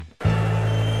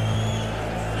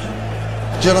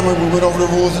Gentlemen, we went over the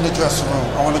rules in the dressing room.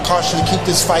 I want to caution you to keep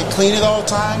this fight clean at all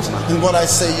times, and what I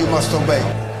say you must obey.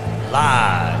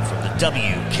 Live from the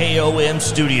WKOM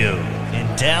studio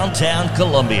in downtown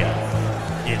Columbia,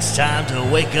 it's time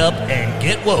to wake up and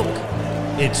get woke.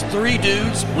 It's Three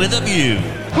Dudes with a View.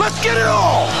 Let's get it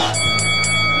all!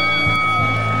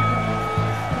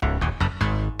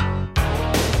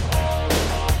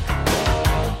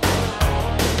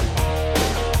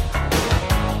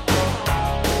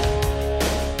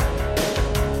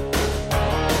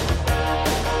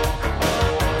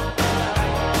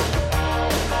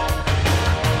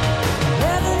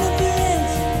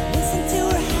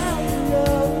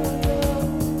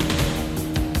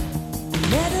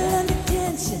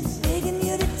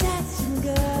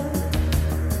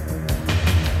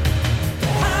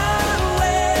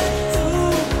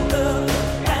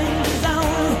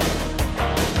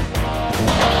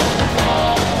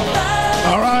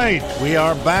 We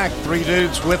are back, Three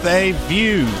Dudes with a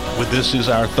View. This is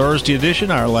our Thursday edition,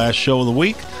 our last show of the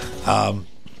week.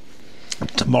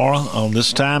 Tomorrow on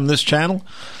this time, this channel,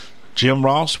 Jim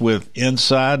Ross with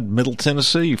Inside Middle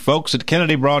Tennessee. Folks at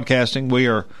Kennedy Broadcasting, we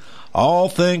are all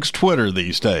things Twitter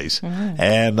these days. Mm-hmm.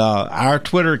 And our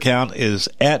Twitter account is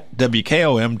at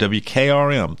WKOM,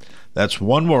 WKRM. That's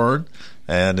one word,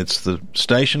 and it's the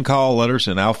station call letters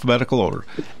in alphabetical order.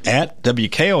 At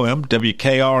WKOM,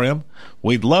 WKRM.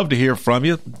 We'd love to hear from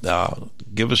you.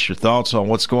 Give us your thoughts on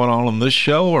what's going on this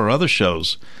show or other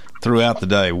shows throughout the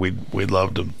day. We'd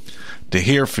love to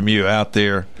hear from you out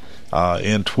there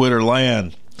in Twitter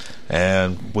land.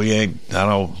 And we ain't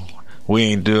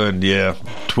doing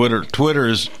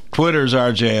Twitter's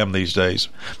our jam these days.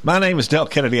 My name is Del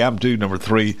Kennedy. I'm dude number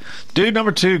 3. Dude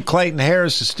number 2, Clayton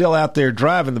Harris, is still out there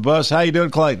driving the bus. How you doing,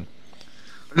 Clayton?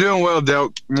 Doing well, Del.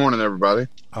 Good morning, everybody.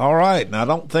 All right. Now, I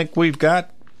don't think we've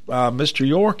got Mr.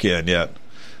 York in yet.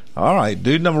 All right.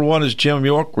 Dude number 1 is Jim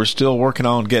York. We're still working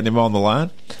on getting him on the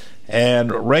line. And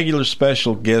regular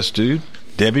special guest dude,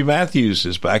 Debbie Matthews,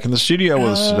 is back in the studio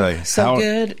with us today. So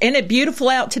good. Isn't it beautiful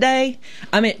out today?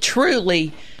 I mean,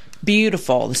 truly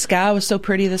beautiful. The sky was so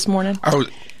pretty this morning.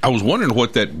 I was wondering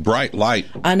what that bright light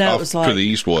off to the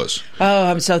east was. Oh,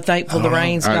 I'm so thankful the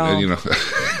rain's gone.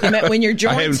 I mean, when your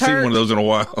joints I haven't seen one of those in a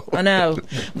while. I know.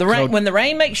 When the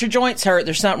rain makes your joints hurt,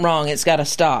 there's something wrong. It's got to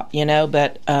stop,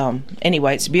 But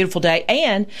anyway, it's a beautiful day.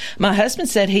 And my husband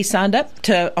said he signed up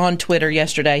on Twitter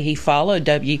yesterday. He followed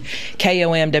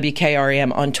WKOM,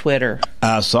 WKRM on Twitter.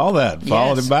 I saw that.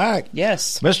 Followed him back.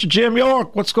 Yes. Mr. Jim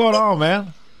York, what's going on,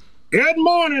 man? Good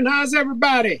morning. How's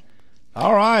everybody?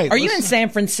 All right. Are you in San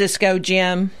Francisco,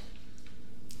 Jim?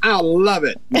 I love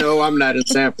it. No, I'm not in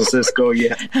San Francisco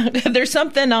yet. There's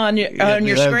something on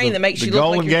your screen that makes you look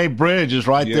like the Golden Gate Bridge is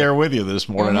right there with you this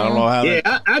morning. Mm-hmm. I don't know how.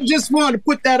 Yeah, I just wanted to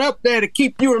put that up there to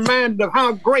keep you reminded of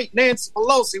how great Nancy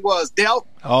Pelosi was, Del.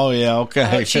 Oh yeah, okay.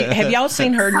 Have y'all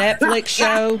seen her Netflix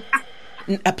show,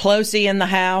 Pelosi in the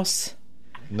House?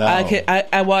 No.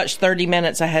 I watched 30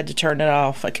 minutes. I had to turn it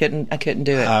off. I couldn't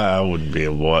do it. I wouldn't be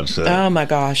able to watch that. Oh my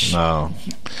gosh. No.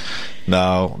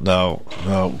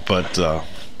 But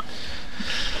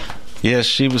yes,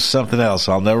 she was something else.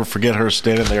 I'll never forget her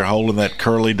standing there holding that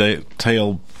curly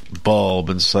tail bulb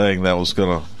and saying that was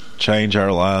going to change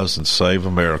our lives and save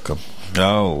America.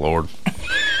 Oh Lord.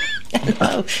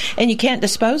 No. And you can't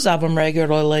dispose of them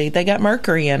regularly. They got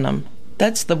mercury in them.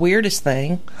 That's the weirdest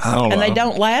thing. I don't know. They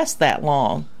don't last that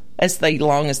long, as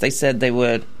long as they said they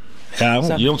would.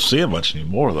 Yeah, you don't see it much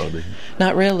anymore, though, do you?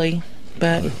 Not really,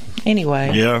 but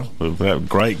anyway. Yeah, with that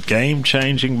great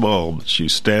game-changing bulb.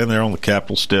 She's standing there on the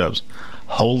Capitol steps,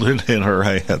 holding it in her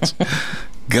hands.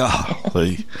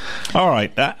 Golly. All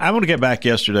right, I want to get back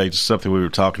yesterday to something we were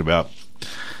talking about.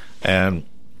 And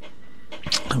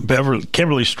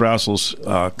Kimberly Straussel's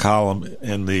column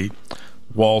in the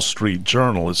Wall Street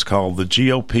Journal. It's called "The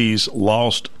GOP's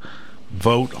Lost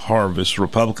Vote Harvest.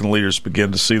 Republican Leaders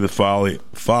Begin to See the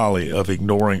Folly of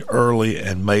Ignoring Early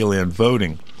and Mail-In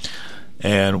Voting."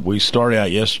 And we started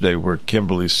out yesterday where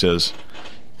Kimberly says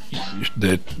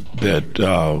that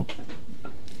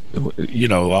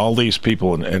all these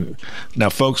people and now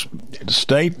folks,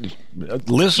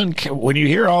 listen when you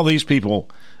hear all these people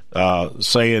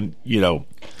saying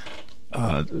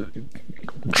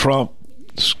Trump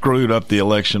screwed up the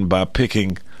election by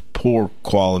picking poor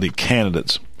quality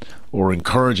candidates or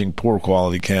encouraging poor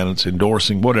quality candidates,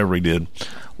 endorsing whatever he did,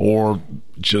 or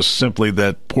just simply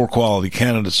that poor quality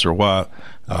candidates are why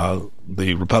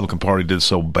the Republican Party did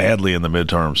so badly in the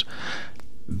midterms.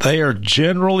 They are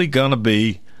generally going to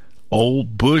be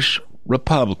old Bush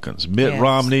Republicans, Mitt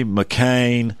Romney,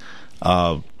 McCain,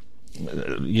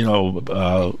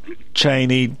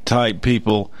 Cheney type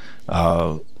people,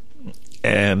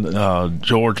 and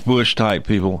George Bush type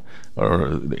people,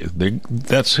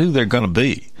 that's who they're going to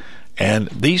be. And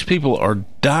these people are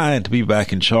dying to be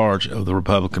back in charge of the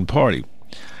Republican Party.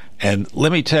 And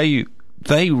let me tell you,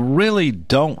 they really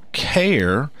don't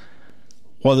care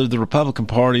whether the Republican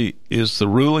Party is the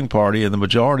ruling party in the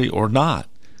majority or not.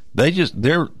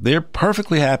 They're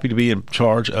perfectly happy to be in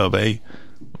charge of a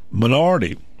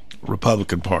minority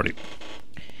Republican Party.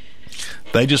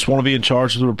 They just want to be in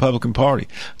charge of the Republican Party.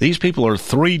 These people are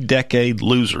 3-decade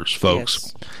losers,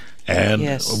 folks.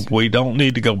 Yes. And we don't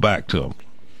need to go back to them.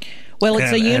 Well,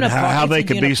 it's a uniparty. And how they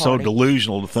could be so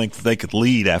delusional to think that they could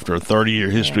lead after a 30-year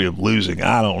history of losing,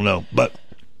 I don't know. But,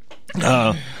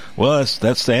 well,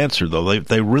 that's the answer, though.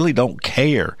 They really don't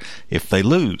care if they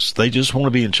lose. They just want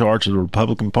to be in charge of the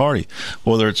Republican Party,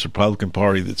 whether it's the Republican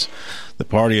Party that's the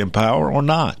party in power or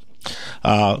not.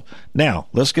 Now,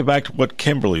 let's get back to what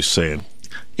Kimberly's saying.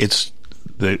 It's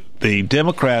the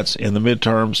Democrats in the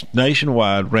midterms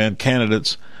nationwide ran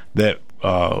candidates that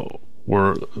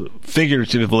were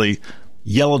figuratively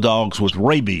yellow dogs with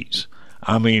rabies.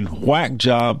 I mean, whack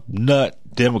job nut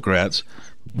Democrats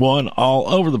won all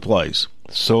over the place.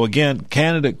 So again,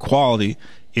 candidate quality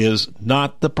is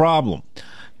not the problem.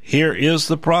 Here is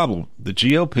the problem. The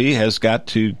GOP has got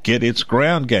to get its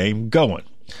ground game going.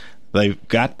 They've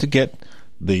got to get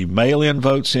the mail-in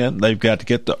votes in. They've got to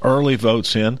get the early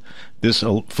votes in. This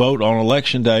vote on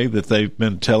Election Day that they've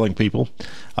been telling people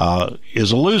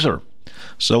is a loser.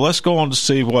 So let's go on to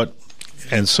see what.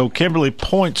 And so Kimberly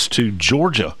points to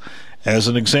Georgia as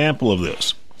an example of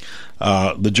this.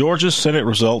 The Georgia Senate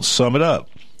results sum it up.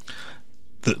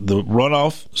 The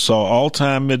runoff saw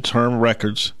all-time midterm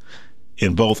records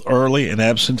in both early and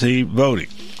absentee voting.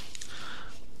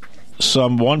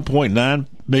 Some 1.9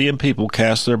 million people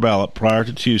cast their ballot prior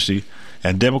to Tuesday,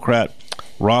 and Democrat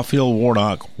Raphael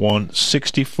Warnock won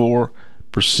 64%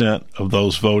 of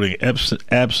those voting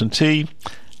absentee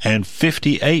and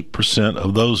 58%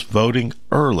 of those voting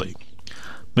early.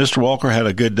 Mr. Walker had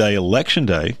a good day Election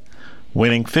Day,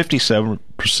 winning 57%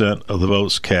 of the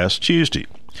votes cast Tuesday.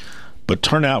 But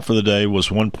turnout for the day was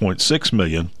 1.6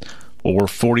 million, or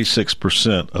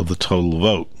 46% of the total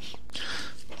vote.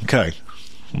 Okay.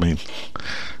 I mean,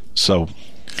 so...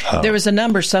 there was a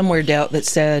number somewhere, Delt, that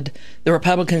said the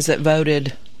Republicans that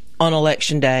voted on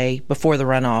Election Day before the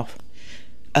runoff,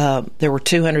 there were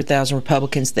 200,000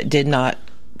 Republicans that did not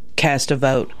cast a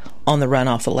vote on the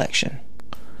runoff election.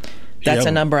 That's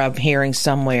a number I'm hearing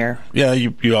somewhere. Yeah,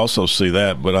 you also see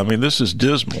that, but I mean, this is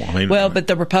dismal. I mean, but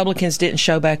the Republicans didn't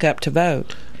show back up to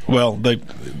vote. Well,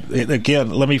 again,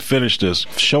 let me finish this.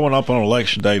 Showing up on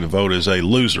Election Day to vote is a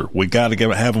loser. We got to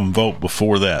have them vote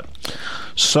before that.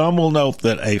 Some will note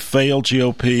that a failed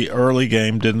GOP early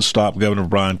game didn't stop Governor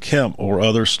Brian Kemp or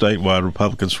other statewide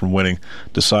Republicans from winning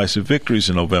decisive victories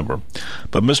in November.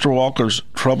 But Mr. Walker's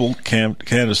troubled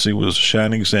candidacy was a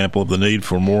shining example of the need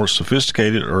for a more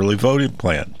sophisticated early voting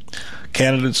plan.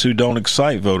 Candidates who don't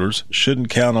excite voters shouldn't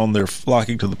count on their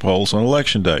flocking to the polls on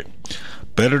Election Day.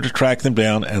 Better to track them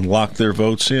down and lock their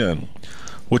votes in,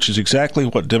 which is exactly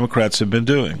what Democrats have been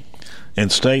doing. In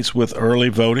states with early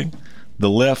voting, the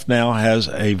left now has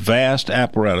a vast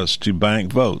apparatus to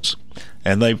bank votes,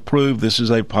 and they've proved this is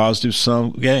a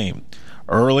positive-sum game.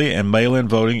 Early and mail-in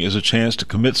voting is a chance to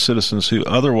commit citizens who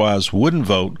otherwise wouldn't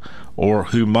vote or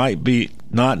who might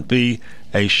not be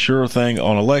a sure thing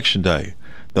on Election Day.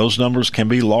 Those numbers can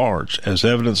be large, as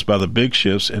evidenced by the big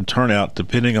shifts in turnout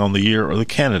depending on the year or the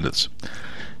candidates.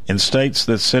 In states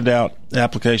that send out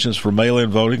applications for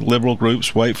mail-in voting, liberal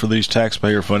groups wait for these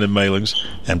taxpayer-funded mailings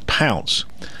and pounce.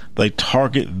 They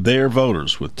target their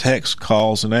voters with texts,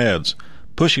 calls, and ads,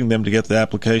 pushing them to get the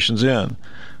applications in.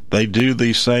 They do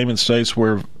the same in states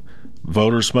where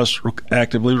voters must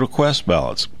actively request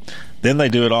ballots. Then they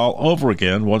do it all over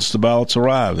again once the ballots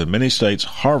arrive, in many states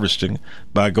harvesting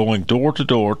by going door to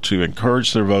door to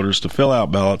encourage their voters to fill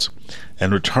out ballots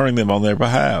and returning them on their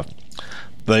behalf.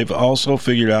 They've also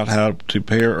figured out how to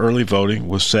pair early voting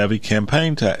with savvy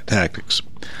campaign tactics.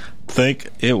 Think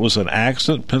it was an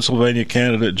accident Pennsylvania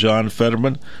candidate John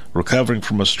Fetterman, recovering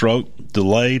from a stroke,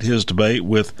 delayed his debate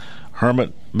with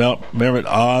Mehmet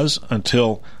Oz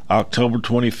until October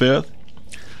 25th.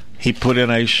 He put in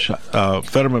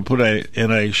Fetterman put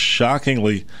in a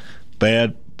shockingly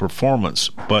bad performance,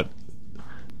 but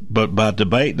by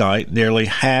debate night, nearly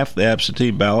half the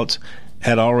absentee ballots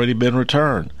had already been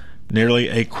returned. Nearly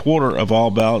a quarter of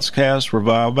all ballots cast were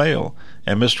via mail,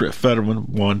 and Mr.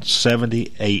 Fetterman won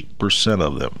 78%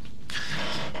 of them.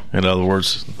 In other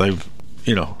words, they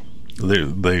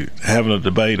having a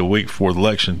debate a week before the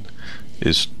election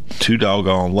is too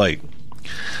doggone late.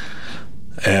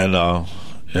 And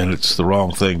and it's the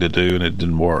wrong thing to do, and it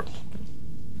didn't work,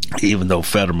 even though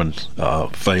Fetterman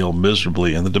failed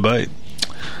miserably in the debate.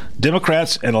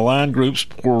 Democrats and aligned groups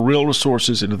pour real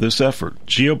resources into this effort.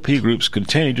 GOP groups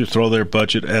continue to throw their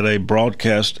budget at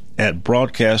broadcast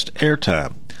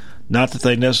airtime. Not that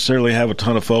they necessarily have a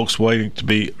ton of folks waiting to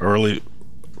be early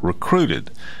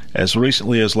recruited. As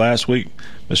recently as last week,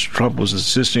 Mr. Trump was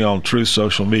insisting on Truth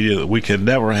Social Media that we can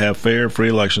never have fair and free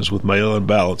elections with mail-in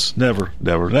ballots. Never,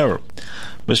 never, never.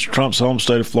 Mr. Trump's home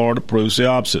state of Florida proves the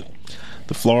opposite.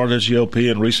 The Florida GOP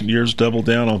in recent years doubled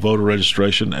down on voter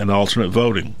registration and alternate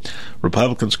voting.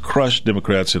 Republicans crushed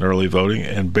Democrats in early voting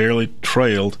and barely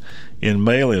trailed in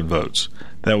mail-in votes.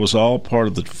 That was all part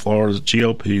of the Florida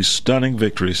GOP's stunning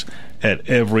victories at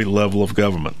every level of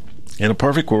government. In a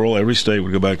perfect world, every state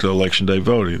would go back to Election Day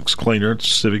voting. It's cleaner, it's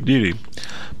civic duty.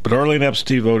 But early and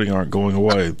absentee voting aren't going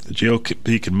away. The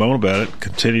GOP can moan about it,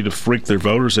 continue to freak their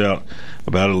voters out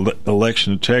about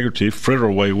election integrity, fritter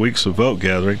away weeks of vote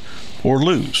gathering, or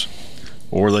lose.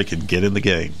 Or they can get in the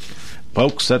game.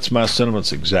 Folks, that's my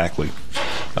sentiments exactly.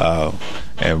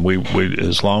 And we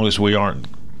as long as we aren't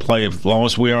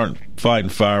fighting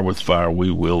fire with fire, we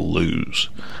will lose.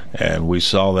 And we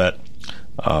saw that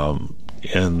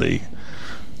in the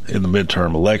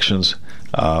midterm elections.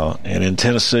 And in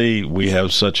Tennessee, we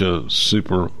have such a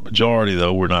super majority,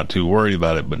 though we're not too worried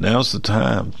about it. But now's the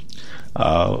time.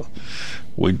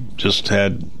 We just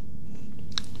had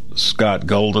Scott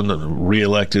Golden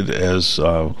reelected as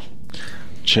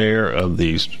chair of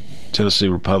the Tennessee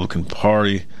Republican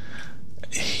Party.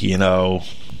 You know,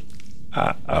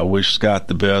 I wish Scott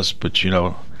the best, but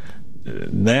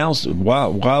now's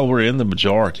while we're in the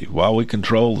majority, while we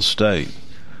control the state,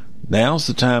 now's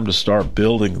the time to start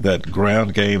building that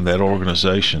ground game, that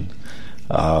organization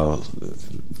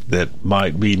that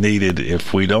might be needed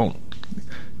if we don't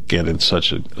get in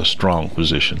such a strong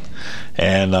position.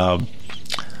 And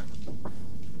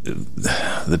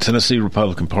the Tennessee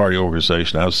Republican Party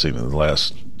organization I've seen in the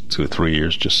last 2 or 3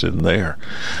 years just sitting there.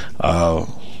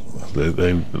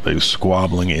 They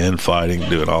squabbling, infighting,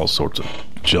 doing all sorts of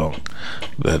junk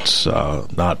that's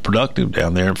not productive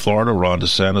down there in Florida. Ron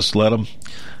DeSantis led them.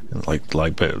 And like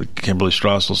Kimberly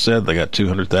Strassel said, they got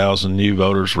 200,000 new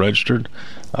voters registered.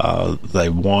 They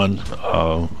won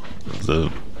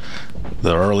the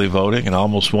early voting and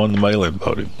almost won the mail-in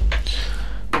voting.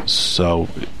 So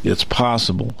it's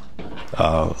possible.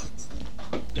 The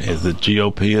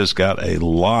GOP has got a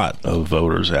lot of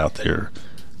voters out there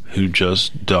who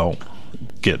just don't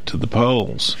get to the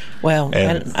polls. Well,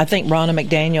 and I think Ronna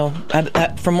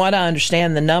McDaniel, from what I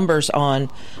understand, the numbers on,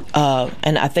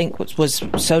 and I think what was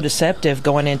so deceptive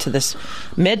going into this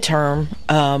midterm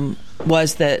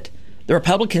was that the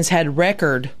Republicans had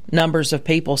record numbers of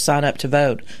people sign up to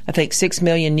vote. I think 6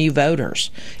 million new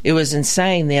voters. It was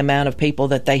insane the amount of people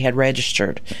that they had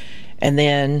registered. And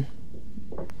then,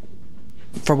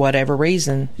 for whatever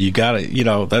reason, you got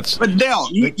it. That's. But Del,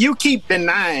 you keep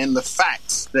denying the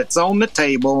facts that's on the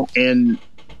table, and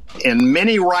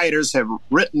many writers have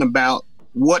written about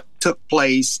what took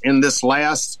place in this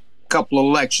last couple of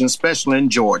elections, especially in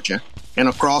Georgia and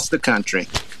across the country.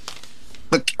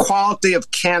 The quality of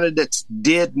candidates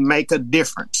did make a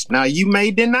difference. Now, you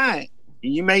may deny it.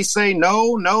 You may say,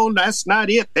 no, that's not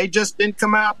it. They just didn't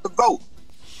come out to vote.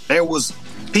 There was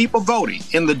people voting.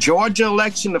 In the Georgia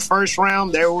election, the first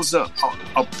round, there was a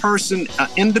person, an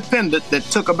independent, that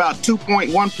took about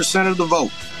 2.1% of the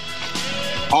vote.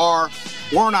 Or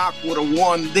Warnock would have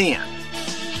won then.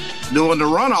 During the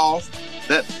runoff,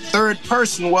 that third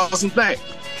person wasn't there.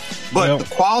 But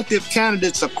the quality of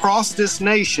candidates across this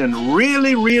nation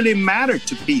really, really mattered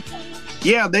to people.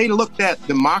 Yeah, they looked at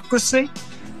democracy.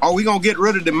 Are we going to get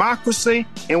rid of democracy?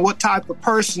 And what type of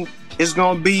person is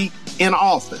going to be in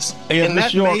office? And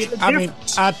that made a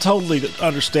difference. I totally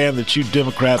understand that you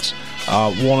Democrats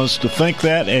want us to think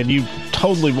that, and you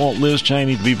totally want Liz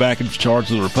Cheney to be back in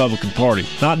charge of the Republican Party.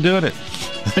 Not doing it.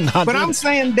 But I'm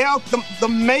saying, Del, the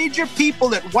major people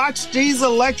that watch these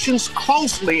elections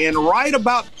closely and write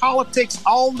about politics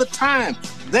all the time,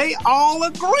 they all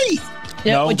agree.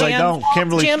 Yeah, no, they don't.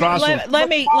 Kimberly Strassel. Let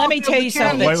me tell you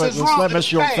something. Wait, let's let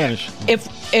Miss York finish.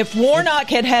 If Warnock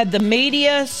had the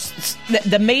media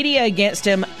against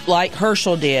him like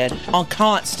Herschel did on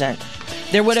Constant,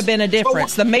 there would have been a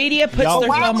difference. The media puts their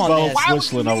thumb on this.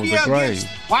 Whistling over the grave.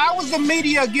 Why was the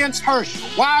media against Herschel?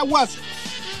 Why was it?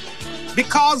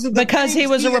 Because he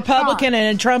was a Republican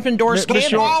and a Trump endorsed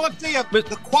candidate.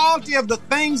 The quality of the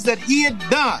things that he had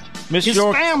done. His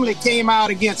family came out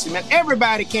against him, and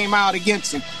everybody came out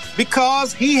against him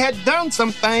because he had done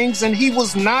some things, and he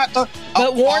was not a.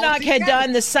 But Warnock had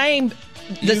done the same.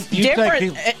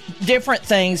 different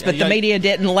things, but the media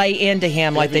didn't lay into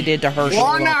him like they did to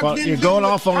Herschel. You're going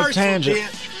off on a tangent.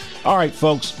 All right,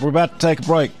 folks, we're about to take a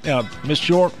break. Miss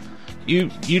York, you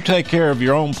take care of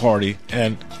your own party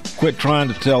and quit trying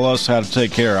to tell us how to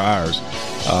take care of ours.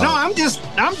 No, I'm just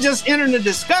entering a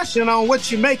discussion on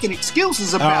what you're making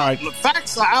excuses about. All right. The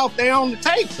facts are out there on the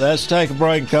table. Let's take a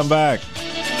break and come back.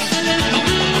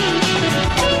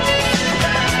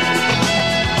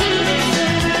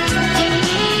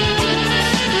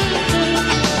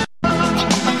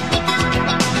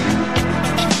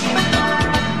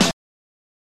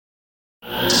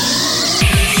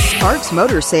 Parks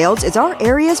Motor Sales is our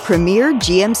area's premier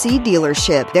GMC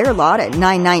dealership. Their lot at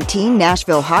 919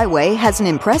 Nashville Highway has an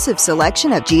impressive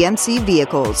selection of GMC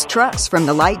vehicles, trucks from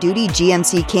the light-duty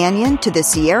GMC Canyon to the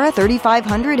Sierra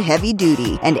 3500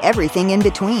 heavy-duty, and everything in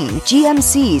between.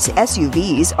 GMC's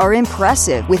SUVs are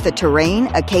impressive with the Terrain,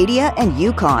 Acadia, and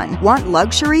Yukon. Want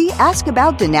luxury? Ask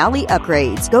about Denali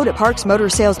upgrades. Go to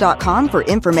parksmotorsales.com for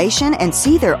information and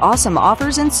see their awesome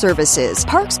offers and services.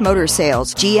 Parks Motor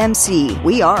Sales, GMC.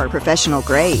 We are professional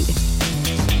grade.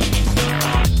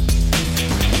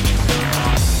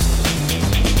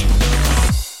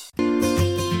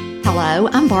 Hello,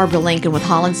 I'm Barbara Lincoln with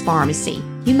Hollins Pharmacy.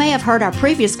 You may have heard our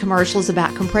previous commercials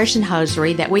about compression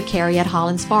hosiery that we carry at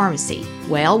Hollins Pharmacy.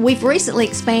 Well, we've recently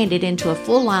expanded into a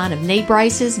full line of knee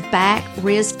braces, back,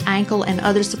 wrist, ankle, and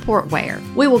other support wear.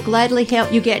 We will gladly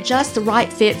help you get just the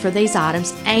right fit for these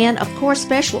items and, of course,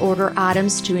 special order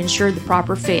items to ensure the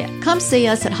proper fit. Come see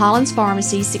us at Hollins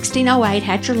Pharmacy, 1608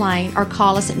 Hatcher Lane, or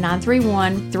call us at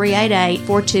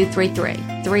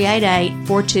 931-388-4233.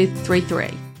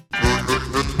 388-4233.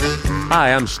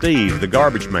 Hi, I'm Steve, the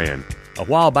garbage man. A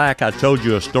while back, I told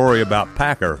you a story about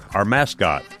Packer, our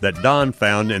mascot, that Don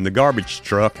found in the garbage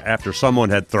truck after someone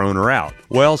had thrown her out.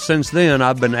 Well, since then,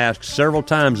 I've been asked several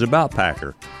times about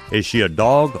Packer. Is she a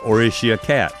dog or is she a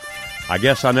cat? I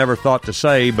guess I never thought to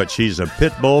say, but she's a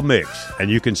pit bull mix, and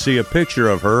you can see a picture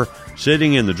of her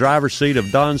sitting in the driver's seat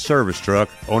of Don's service truck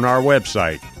on our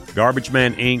website,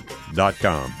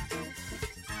 GarbageManInc.com.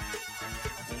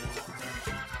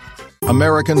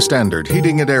 American Standard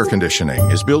Heating and Air Conditioning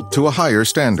is built to a higher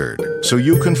standard, so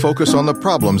you can focus on the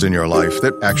problems in your life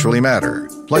that actually matter,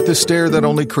 like the stair that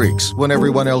only creaks when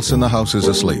everyone else in the house is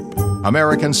asleep.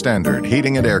 American Standard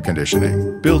Heating and Air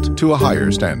Conditioning, built to a higher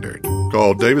standard.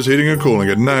 Call Davis Heating and Cooling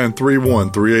at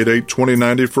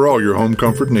 931-388-2090 for all your home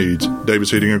comfort needs.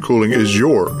 Davis Heating and Cooling is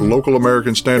your local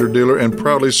American Standard dealer and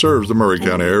proudly serves the Murray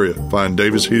County area. Find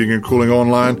Davis Heating and Cooling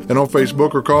online and on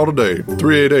Facebook or call today,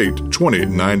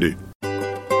 388-2090.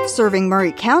 Serving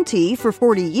Murray County for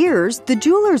 40 years, the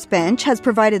Jewelers Bench has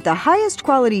provided the highest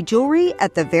quality jewelry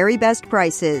at the very best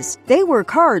prices. They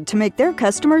work hard to make their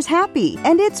customers happy,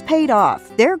 and it's paid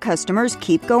off. Their customers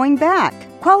keep going back.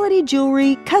 Quality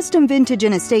jewelry, custom vintage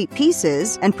and estate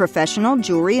pieces, and professional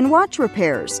jewelry and watch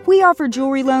repairs. We offer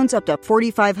jewelry loans up to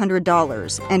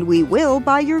 $4,500, and we will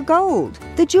buy your gold.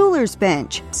 The Jewelers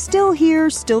Bench, still here,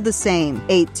 still the same.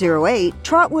 808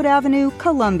 Trotwood Avenue,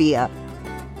 Columbia.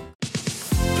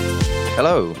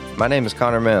 Hello, my name is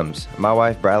Connor Mims. My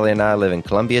wife Bradley and I live in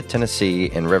Columbia, Tennessee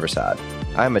in Riverside.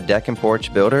 I am a deck and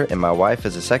porch builder, and my wife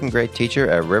is a second grade teacher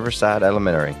at Riverside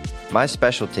Elementary. My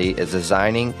specialty is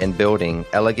designing and building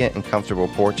elegant and comfortable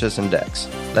porches and decks.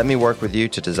 Let me work with you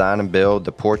to design and build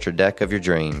the porch or deck of your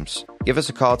dreams. Give us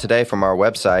a call today from our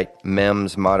website,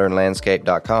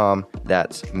 mimsmodernlandscape.com.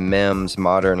 That's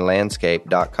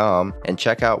mimsmodernlandscape.com, and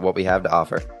check out what we have to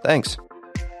offer. Thanks.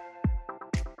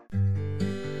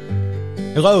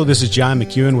 Hello, this is John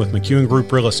McEwen with McEwen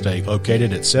Group Real Estate,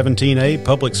 located at 17A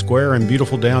Public Square in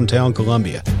beautiful downtown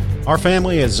Columbia. Our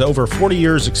family has over 40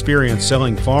 years' experience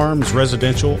selling farms,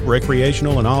 residential,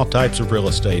 recreational, and all types of real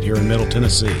estate here in Middle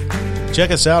Tennessee.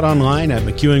 Check us out online at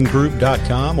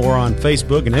McEwenGroup.com or on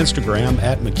Facebook and Instagram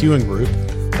at McEwen Group,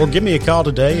 or give me a call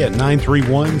today at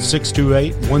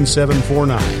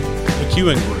 931-628-1749.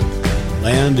 McEwen Group.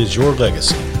 Land is your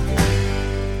legacy.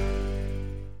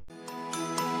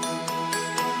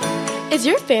 Is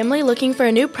your family looking for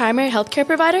a new primary healthcare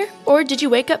provider? Or did you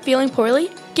wake up feeling poorly?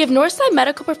 Give Northside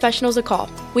Medical Professionals a call.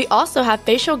 We also have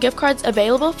facial gift cards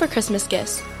available for Christmas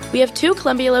gifts. We have 2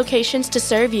 Columbia locations to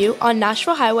serve you on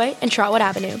Nashville Highway and Trotwood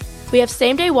Avenue. We have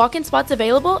same-day walk-in spots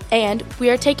available, and we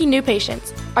are taking new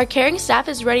patients. Our caring staff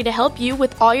is ready to help you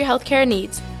with all your healthcare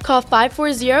needs. Call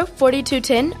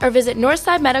 540-4210 or visit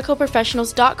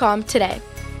NorthsideMedicalProfessionals.com today.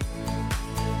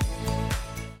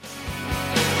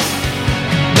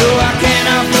 No, I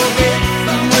cannot forget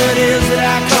from where it is that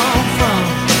I come from.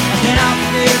 I cannot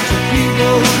forget the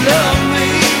people who love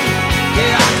me.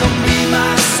 Yeah, I can be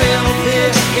myself here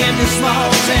in this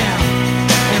small town,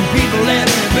 and people let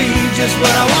me be.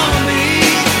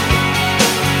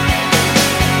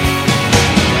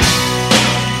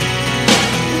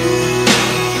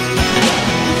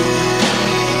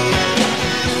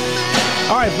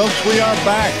 folks, we are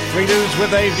back. Three Dudes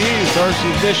with a View,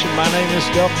 Thursday edition. My name is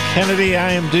Del Kennedy.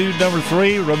 I am dude number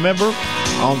 3. Remember,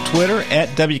 on Twitter, at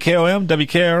WKOM,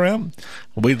 WKRM.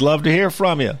 We'd love to hear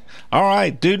from you. All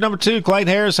right, dude number 2, Clayton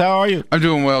Harris, how are you? I'm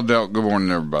doing well, Del. Good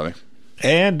morning, everybody.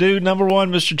 And dude number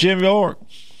 1, Mr. Jim York.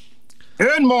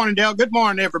 Good morning, Del. Good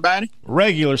morning, everybody.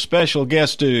 Regular special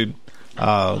guest dude,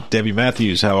 Debbie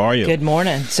Matthews, how are you? Good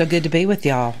morning. So good to be with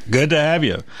y'all. Good to have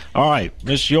you. All right,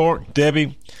 Miss York,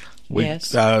 Debbie.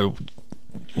 Yes.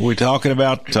 We're talking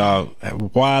about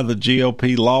why the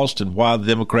GOP lost and why the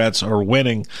Democrats are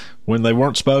winning when they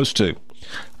weren't supposed to.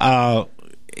 And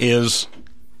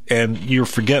you're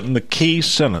forgetting the key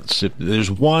sentence. There's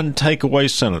one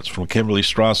takeaway sentence from Kimberly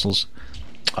Strassel's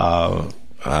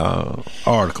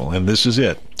article, and this is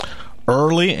it.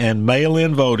 Early and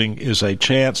mail-in voting is a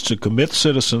chance to commit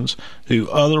citizens who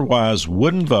otherwise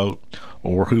wouldn't vote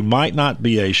or who might not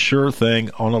be a sure thing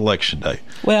on Election Day.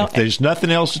 Well, if there's nothing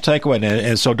else to take away,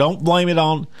 and so don't blame it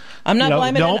on. I'm not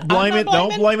blaming. Don't blame it.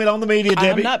 Don't blame it on the media,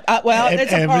 Debbie. It's a part of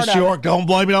it. And Ms. York, don't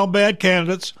blame it on bad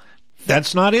candidates.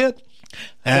 That's not it.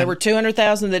 And there were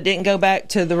 200,000 that didn't go back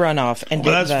to the runoff, and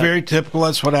that's very typical.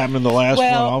 That's what happened in the last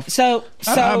runoff. So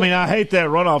I mean, I hate that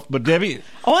runoff, but Debbie,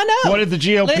 I know. What did the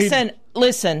GOP?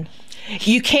 Listen.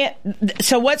 You can't.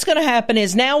 So what's going to happen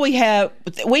is now we had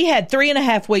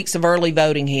 3.5 weeks of early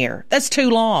voting here. That's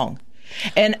too long,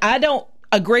 and I don't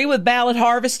agree with ballot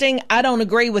harvesting. I don't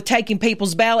agree with taking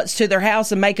people's ballots to their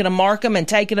house and making them mark them and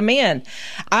taking them in.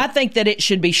 I think that it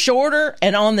should be shorter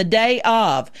and on the day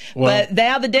of. But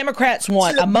now the Democrats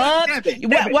want a month.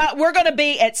 We're going to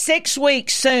be at 6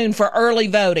 weeks soon for early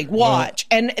voting. Watch.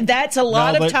 And that's a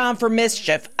lot of time for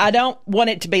mischief. I don't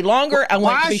want it to be longer. I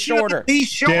want it to be shorter.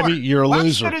 Debbie, you're a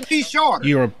loser. Why should it be shorter?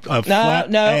 You're a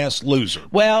flat-ass loser.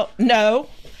 Well, no.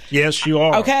 Yes, you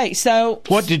are. Okay, so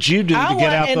what did you do to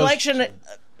get out election?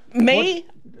 Me?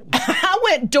 I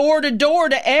went door to door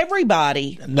to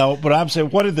everybody. No, but I'm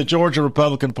saying, what did the Georgia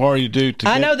Republican Party do to?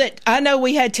 I know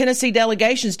we had Tennessee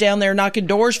delegations down there knocking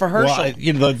doors for Herschel. Well,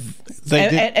 you know,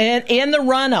 and in the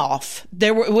runoff,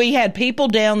 we had people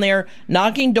down there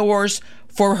knocking doors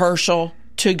for Herschel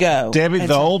to go. Debbie,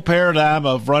 the old paradigm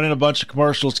of running a bunch of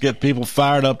commercials to get people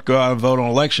fired up to go out and vote on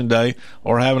Election Day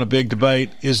or having a big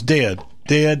debate is dead.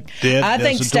 I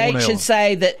think states should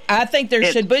say that. I think there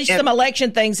should be some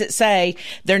election things that say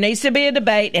there needs to be a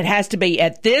debate. It has to be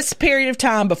at this period of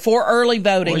time before early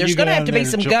voting. There's going to have to be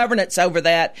some governance over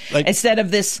that instead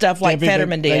of this stuff like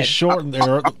Fetterman did. They shortened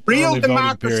their real early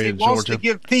democracy voting period, wants Georgia. to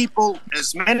give people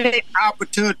as many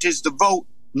opportunities to vote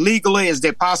legally as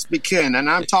they possibly can, and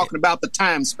I'm talking about the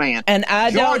time span. And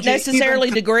I don't necessarily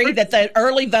agree that the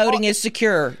early voting is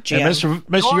secure, Jim. And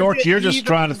Mr. York, you're just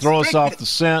trying to throw us off the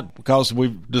scent because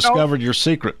we've discovered your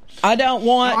secret. I don't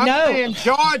want in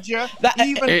Georgia.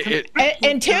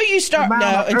 Until you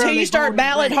start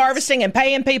ballot harvesting and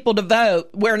paying people to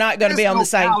vote, we're not going to be on the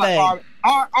same thing.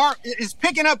 Is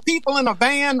picking up people in a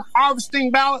van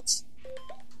harvesting ballots?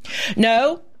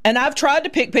 No. And I've tried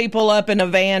to pick people up in a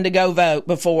van to go vote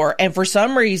before, and for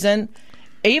some reason,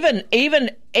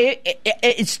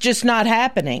 it's just not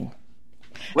happening.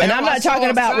 Well, and I'm not talking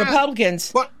about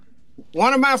Republicans. But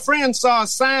one of my friends saw a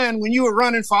sign when you were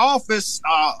running for office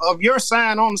of your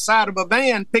sign on the side of a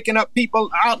van picking up people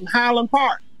out in Highland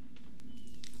Park.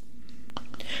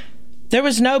 There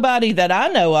was nobody that I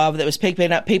know of that was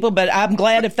picking up people, but I'm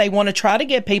glad if they want to try to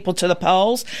get people to the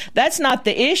polls. That's not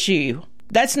the issue.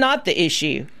 That's not the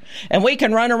issue. And we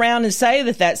can run around and say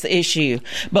that that's the issue.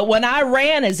 But when I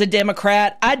ran as a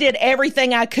Democrat, I did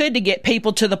everything I could to get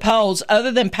people to the polls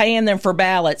other than paying them for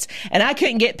ballots. And I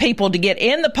couldn't get people to get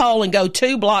in the poll and go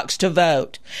 2 blocks to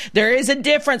vote. There is a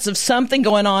difference of something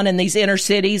going on in these inner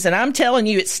cities, and I'm telling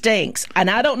you it stinks. And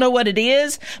I don't know what it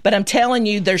is, but I'm telling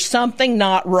you there's something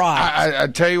not right. I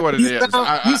tell you what it is.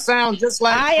 You sound just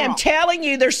like I am telling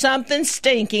you there's something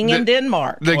stinking in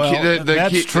Denmark.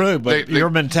 That's true, but your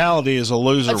mentality is a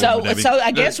loser. So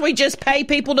I guess we just pay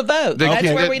people to vote. That's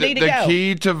where we need to go. The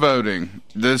key to voting,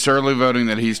 this early voting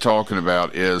that he's talking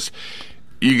about, is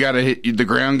you got to hit the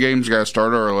ground game's got to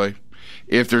start early.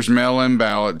 If there's mail-in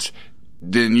ballots,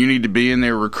 then you need to be in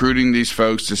there recruiting these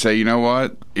folks to say, you know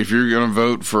what, if you're going to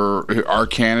vote for our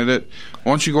candidate,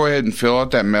 why don't you go ahead and fill out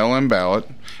that mail-in ballot,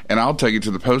 and I'll take it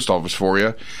to the post office for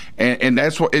you. And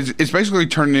that's what it's basically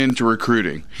turning into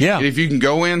recruiting. Yeah. And if you can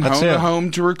go in home to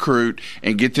home to recruit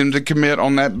and get them to commit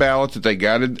on that ballot that they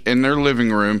got in their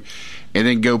living room, and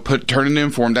then turn it in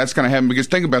for them, that's going to happen. Because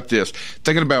think about this.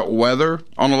 Thinking about weather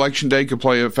on Election Day could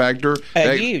play a factor.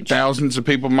 Huge. Thousands of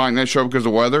people might not show up because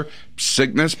of weather.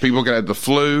 Sickness. People could have the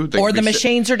flu. Or the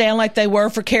machines are down like they were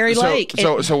for Kerry Lake.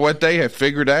 So what they have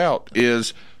figured out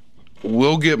is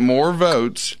we'll get more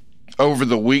votes over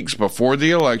the weeks before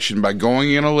the election by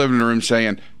going in a living room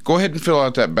saying, go ahead and fill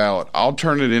out that ballot. I'll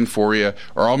turn it in for you,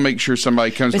 or I'll make sure somebody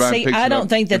comes by and picks it up. I don't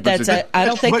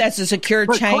think that's a secure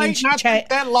change.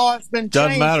 That law has been changed.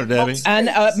 Doesn't matter, Debbie.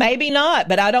 Maybe not,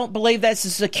 but I don't believe that's a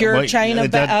secure chain of the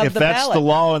ballot. If that's the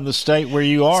law in the state where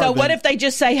you are. So what if they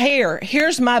just say,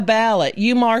 here's my ballot,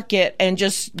 you mark it and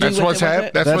just do That's what's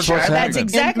happening. That's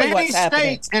exactly what's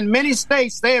happening. In many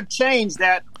states, they have changed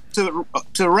that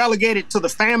to relegate it to the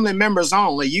family members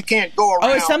only. You can't go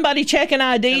around. Oh, is somebody checking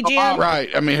ID, Jim? Right.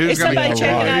 I mean, who's going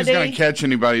to catch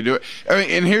anybody do it? I mean,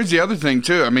 and here's the other thing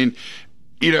too. I mean,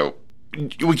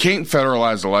 we can't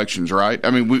federalize elections, right?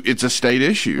 I mean, it's a state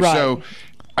issue. Right. So,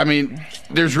 I mean,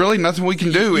 there's really nothing we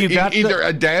can do. Either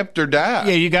adapt or die.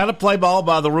 Yeah, you got to play ball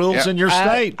by the rules in your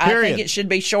state, period. I think it should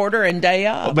be shorter and day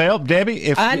off. Well, Debbie,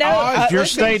 if your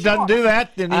state doesn't do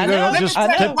that, then you're going to just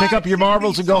pick up your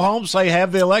marbles and go home, say,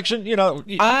 have the election.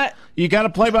 You got to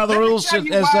play by the rules as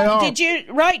they are. Did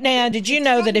you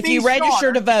know that if you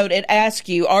register to vote, it asks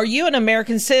you, are you an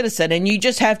American citizen? And you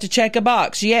just have to check a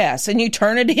box, yes, and you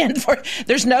turn it in.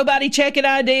 There's nobody checking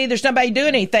ID. There's nobody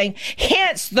doing anything.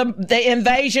 Hence the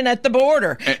invasion at the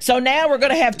border. So now we're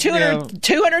going to have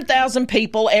 200,000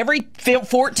 people every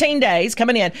 14 days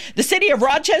coming in. The city of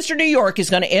Rochester, New York is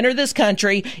going to enter this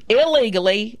country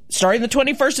illegally starting the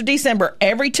 21st of December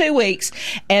every 2 weeks.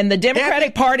 And the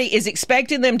Democratic Party is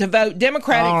expecting them to vote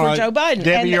Democratic for Joe Biden.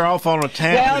 Debbie, you're off on a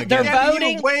tangent. Well, they're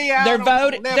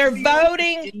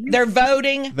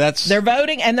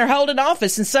voting, and they're holding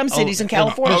office in some cities in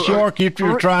California. Ms. York,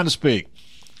 you're trying to speak.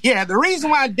 Yeah, the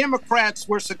reason why Democrats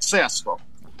were successful,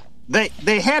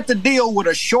 they had to deal with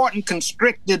a shortened,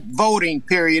 constricted voting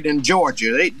period in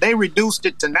Georgia. They reduced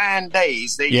it to 9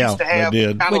 days. They used to have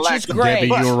which is great.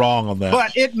 Debbie, you were wrong on that.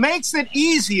 But it makes it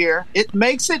easier. It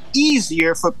makes it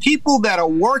easier for people that are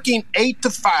working 8 to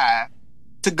 5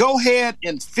 to go ahead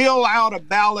and fill out a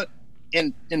ballot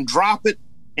and drop it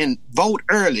and vote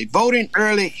early. Voting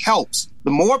early helps. The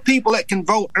more people that can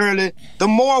vote early, the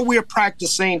more we're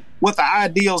practicing what the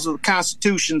ideals of the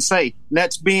Constitution say, and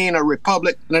that's being a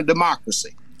republic and a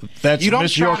democracy. That's you don't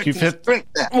Ms. try York, to you've hit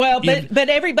that. Well, but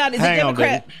everybody, the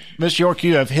Democrat. Ms. York,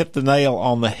 you have hit the nail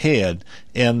on the head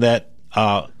in that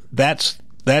that's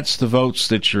the votes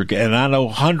that you're getting. And I know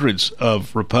hundreds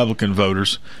of Republican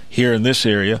voters here in this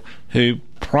area who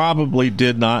probably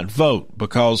did not vote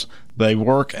because they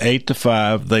work 8 to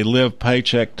 5, they live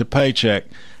paycheck to paycheck,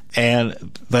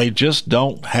 and they just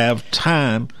don't have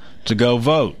time to go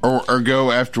vote. Or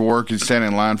go after work and stand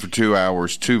in line for 2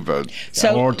 hours to vote.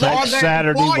 Or take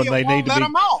Saturday when they need to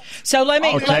be. So let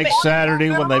me Saturday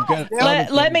when they've got.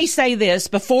 Let me say this: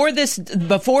 before this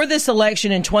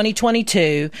election in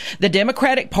 2022, the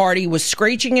Democratic Party was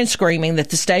screeching and screaming that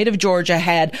the state of Georgia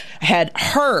had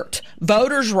hurt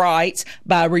voters' rights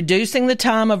by reducing the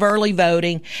time of early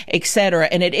voting, etc.,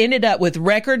 and it ended up with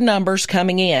record numbers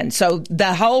coming in. So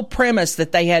the whole premise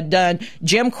that they had done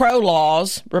Jim Crow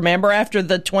laws. Remember, after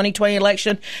the 2020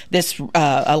 election, this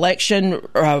election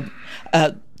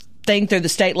thing through the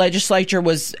state legislature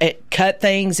it cut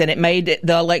things and it made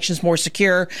the elections more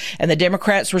secure. And the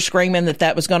Democrats were screaming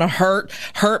that was going to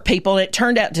hurt people. And it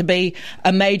turned out to be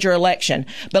a major election.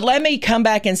 But let me come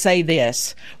back and say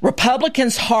this: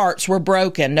 Republicans' hearts were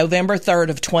broken November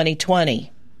 3rd of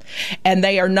 2020. And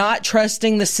they are not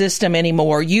trusting the system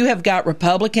anymore. You have got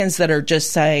Republicans that are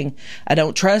just saying, I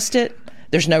don't trust it.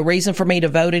 There's no reason for me to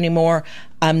vote anymore.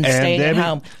 I'm staying at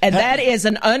home. And that is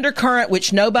an undercurrent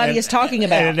which nobody is talking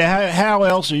about. And how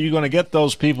else are you going to get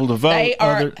those people to vote?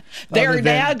 They're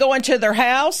now going to their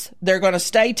house. They're going to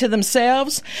stay to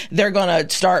themselves. They're going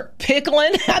to start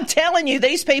pickling. I'm telling you,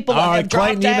 these people have dropped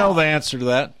Clayton, you know the answer to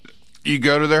that. You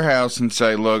go to their house and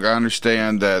say, look, I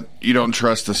understand that you don't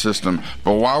trust the system,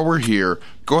 but while we're here,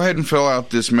 go ahead and fill out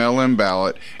this mail-in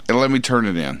ballot and let me turn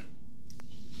it in.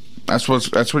 That's what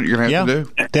you're going to have to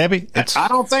do. Debbie, I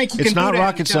don't think you can it's do not that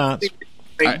rocket science.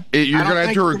 You're going to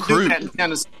have to recruit.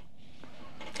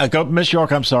 Go, Ms.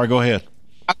 York, I'm sorry. Go ahead.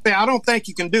 I don't think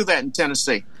you can do that in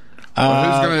Tennessee.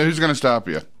 Who's going to stop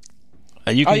you?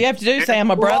 You have to do is say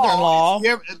I'm a brother-in-law.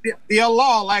 Be a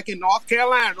law like in North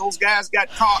Carolina. Those guys got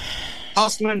caught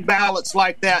hustling ballots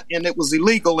like that, and it was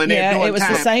illegal. And it was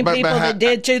the same people that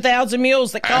did 2,000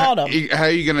 Mules that caught them. How are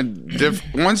you going to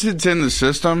once it's in the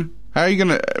system? How are you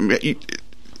going to?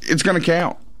 It's going to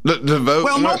count. The vote.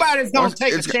 Well, nobody's going to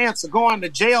take a chance of going to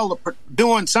jail for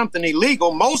doing something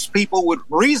illegal. Most people,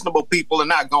 reasonable people, are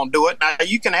not going to do it. Now,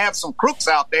 you can have some crooks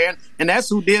out there, and that's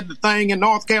who did the thing in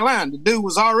North Carolina. The dude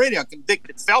was already a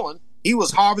convicted felon. He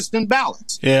was harvesting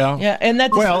ballots. Yeah, and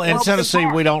that's in Tennessee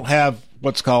we don't have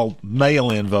what's called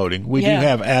mail-in voting. We do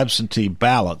have absentee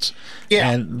ballots,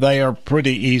 and they are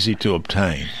pretty easy to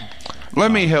obtain.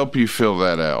 Let me help you fill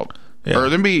that out. Yeah. Or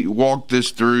let me walk this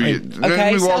through.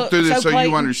 Let me walk through this so Clayton,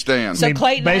 you understand. So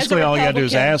Clayton, basically, all you got to do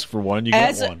is ask for one. You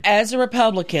get one. As a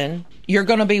Republican, you're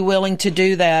going to be willing to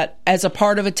do that as a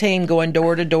part of a team going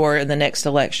door to door in the next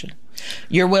election.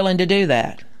 You're willing to do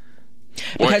that.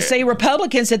 Because, see,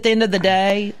 Republicans, at the end of the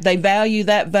day, they value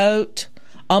that vote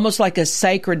almost like a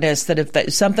sacredness, that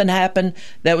if something happened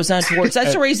that was untoward.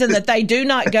 That's the reason that they do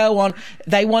not go on.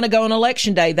 They want to go on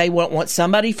Election Day. They want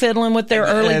somebody fiddling with their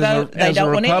early vote. They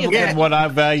don't want any of that. What I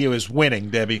value is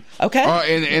winning, Debbie.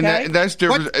 Okay. That's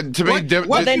different. To me,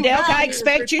 well, then, Delk, I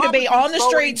expect you to be on the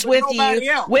streets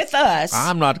with us.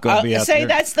 I'm not going to be out there. See,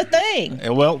 that's the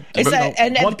thing. Well,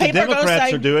 what the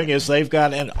Democrats are doing is they've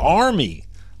got an army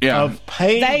of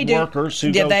paid workers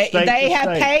who go state to They have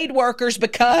state. Paid workers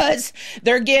because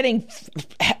they're getting.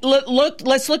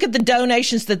 Let's look at the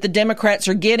donations that the Democrats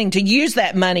are getting to use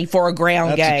that money for a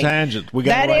ground game. That's a tangent. We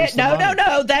got to raise the money.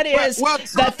 No. That is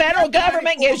the federal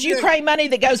government gives Ukraine money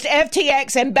that goes to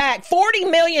FTX and back. $40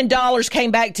 million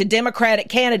came back to Democratic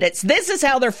candidates. This is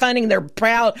how they're funding their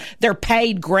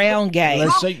paid ground game.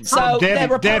 So the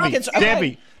Republicans,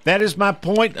 Debbie. That is my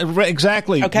point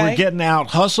exactly. Okay. We're getting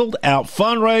out hustled, out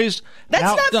fundraised. That's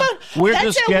not fun.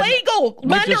 That's illegal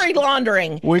money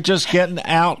laundering. We're just getting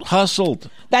out hustled.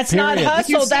 That's not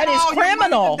hustle. That is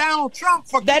criminal.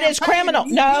 That is criminal.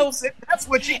 No, that's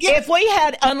what you get. If we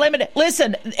had unlimited,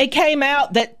 listen, it came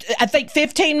out that I think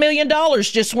 $15 million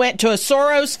just went to a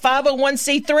Soros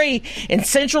 501c3 in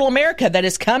Central America that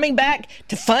is coming back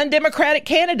to fund Democratic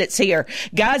candidates here.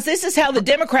 Guys, this is how the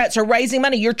Democrats are raising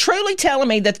money. You're truly telling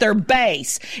me that their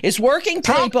base is working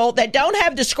people that don't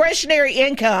have discretionary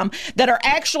income that are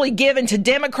actually given to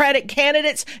Democratic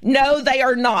candidates? No, they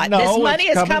are not. No, this money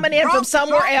is coming in from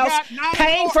somewhere else,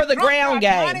 paying for the ground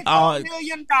game. $94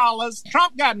 million.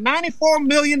 Trump got $94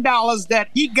 million that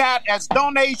he got as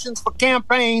donations for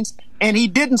campaigns, and he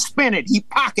didn't spend it. He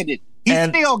pocketed. He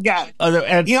still got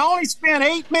it. He only spent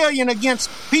 $8 million against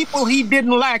people he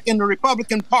didn't like in the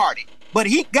Republican Party, but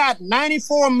he got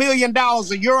 $94 million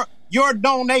of your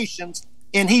donations,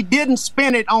 and he didn't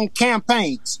spend it on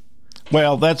campaigns.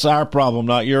 Well, that's our problem,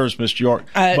 not yours, Mr. York.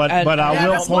 But I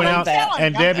will point out,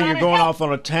 and Debbie, you're going off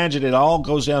on a tangent. It all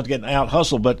goes down to getting out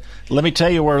hustled. But let me tell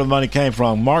you where the money came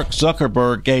from. Mark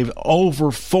Zuckerberg gave over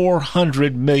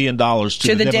 $400 million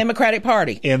to the Democratic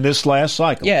Party in this last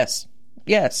cycle. Yes.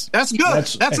 That's good.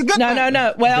 That's a good thing.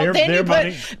 No. Well,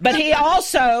 but he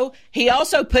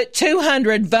also put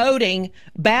 200 voting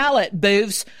ballot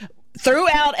booths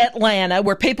throughout Atlanta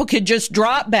where people could just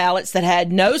drop ballots that had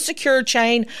no secure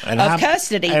chain of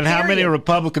custody. And how many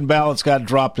Republican ballots got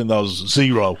dropped in those?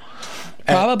 Zero.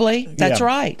 Probably. That's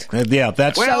right. Yeah,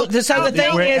 that's so the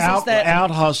thing is that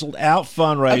out hustled, out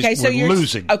fundraised, we're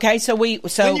losing. Okay, so when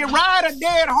you ride a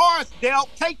dead horse, Del,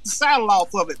 take the saddle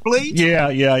off of it, please. Yeah,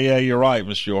 you're right,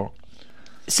 Mr. York.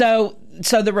 So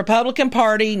the Republican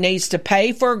Party needs to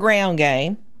pay for a ground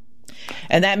game.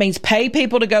 And that means pay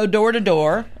people to go door to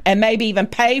door and maybe even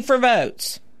pay for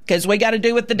votes, because we got to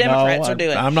do what the Democrats are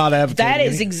doing. I'm not advocating that.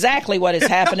 Is exactly what is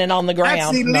happening on the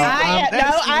ground.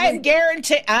 I am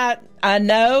guaranteed. I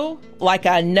know.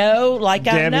 There's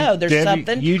Debbie,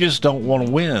 something. You just don't want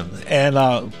to win, and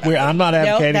I'm not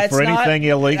advocating for anything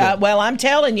illegal. Well, I'm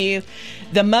telling you,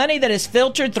 the money that is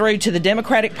filtered through to the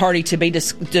Democratic Party to be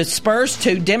dispersed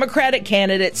to Democratic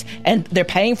candidates, and they're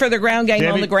paying for their ground game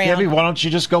on the ground. Debbie, why don't you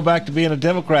just go back to being a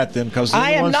Democrat then? Because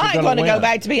I am not going to go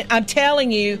back to being. I'm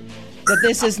telling you that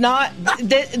this is not.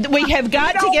 We have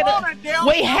got to get.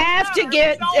 We have to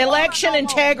get election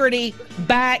integrity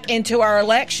back into our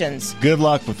elections. Good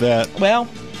luck with that. Well,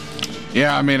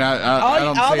 yeah, I mean, I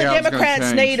don't all see the how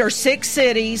Democrats need are 6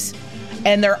 cities,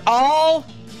 and they're all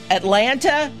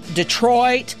Atlanta,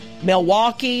 Detroit,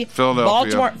 Milwaukee,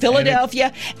 Baltimore,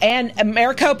 Philadelphia, and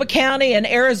Maricopa County and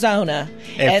Arizona.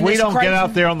 If we don't get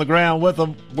out there on the ground with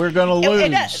them, we're going to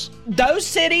lose. Those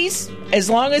cities, as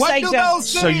long as they don't.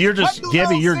 So you're just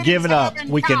you're giving up.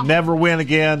 We can never win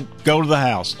again. Go to the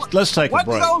house. Let's take a break.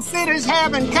 What do those cities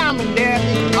have in common,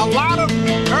 Dad? A lot of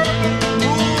urban,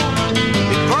 rural,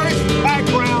 diverse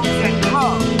backgrounds and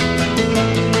love.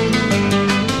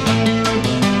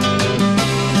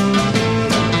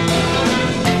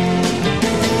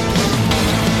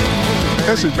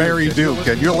 This is Barry Duke,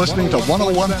 and you're listening to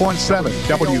 101.7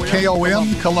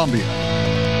 WKOM Columbia.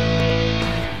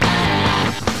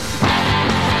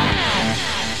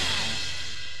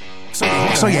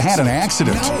 So you had an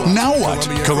accident. Now what?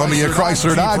 Columbia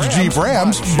Chrysler Dodge Jeep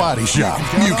Ram's Body Shop.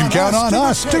 You can count on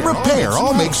us to repair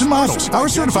all makes and models. Our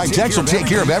certified techs will take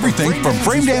care of everything from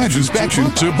frame damage inspection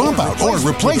to bump out or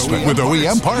replacement with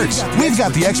OEM parts. We've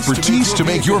got the expertise to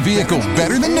make your vehicle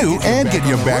better than new and get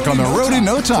you back on the road in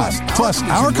no time. Plus,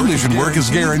 our collision work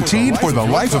is guaranteed for the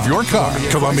life of your car.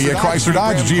 Columbia Chrysler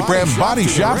Dodge Jeep Ram's Body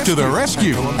Shop to the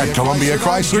rescue. At Columbia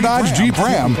Chrysler Dodge Jeep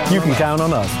Ram, you can count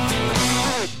on us.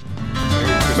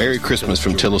 Merry Christmas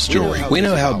from Tillis Jewelry. We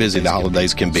know how busy the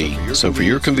holidays can be, so for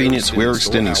your convenience, we're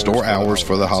extending store hours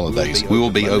for the holidays. We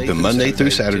will be open Monday through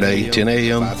Saturday, 10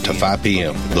 a.m. to 5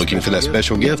 p.m. Looking for that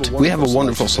special gift? We have a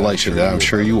wonderful selection that I'm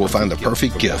sure you will find the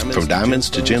perfect gift, from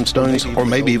diamonds to gemstones, or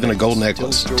maybe even a gold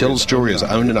necklace. Tillis Jewelry is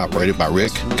owned and operated by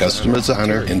Rick, custom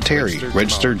designer, and Terry,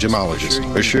 registered gemologist,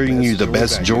 assuring you the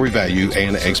best jewelry value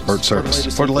and expert service.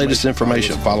 For the latest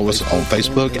information, follow us on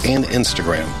Facebook and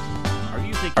Instagram.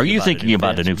 Are you thinking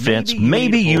about a new fence?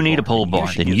 Maybe you need a pole barn.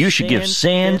 Then you should give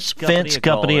Sands Fence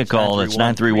Company a call. That's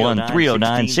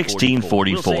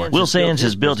 931-309-1644. Will Sands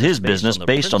has built his business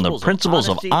based on the principles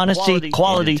of honesty,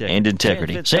 quality, and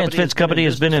integrity. Sands Fence Company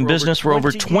has been in business for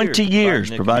over 20 years,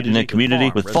 providing the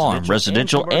community with farm,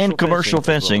 residential, and commercial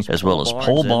fencing, as well as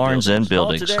pole barns and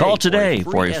buildings. Call today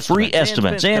for a free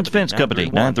estimate. Sands Fence Company,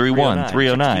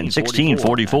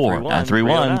 931-309-1644.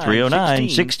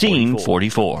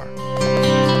 931-309-1644.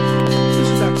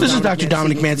 This is Dr.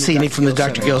 Dominic Mancini from the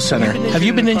Dr. Gill Center. Have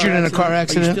you been injured in a car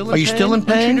accident? Are you still in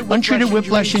pain? Untreated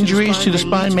whiplash injuries to the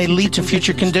spine may lead to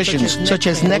future conditions, such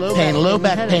as neck pain, low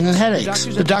back pain, and headaches.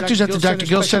 The doctors at the Dr.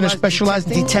 Gill Center specialize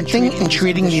in detecting and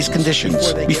treating these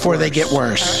conditions before they get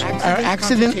worse. Our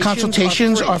accident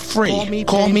consultations are free.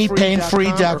 Call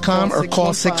mepainfree.com or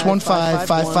call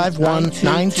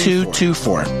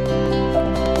 615-551-9224.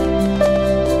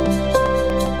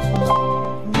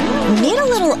 Need a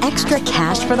little extra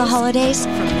cash for the holidays?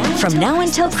 From now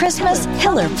until Christmas,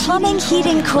 Hiller Plumbing,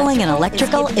 Heating, Cooling, and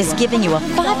Electrical is giving you a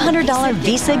 $500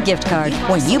 Visa gift card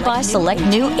when you buy select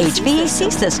new HVAC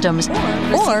systems,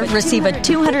 or receive a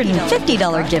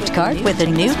 $250 gift card with a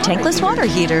new tankless water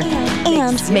heater,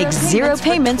 and make 0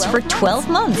 payments for 12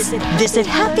 months. Visit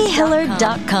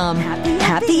happyhiller.com.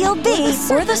 Happy you'll be,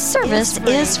 or the service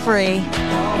is free.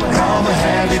 Call the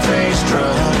Happy Face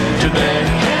Truck today.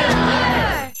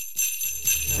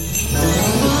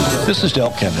 This is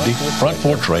Del Kennedy, Front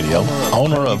Porch Radio,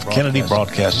 owner of Kennedy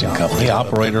Broadcasting Company,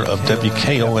 operator of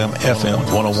WKOM FM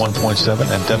 101.7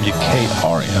 and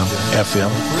WKRM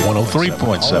FM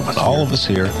 103.7. All of us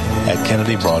here at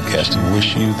Kennedy Broadcasting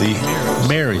wish you the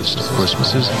merriest of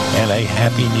Christmases and a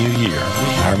Happy New Year.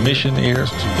 Our mission here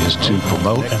is to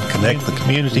promote and connect the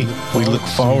community. We look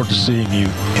forward to seeing you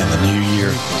in the new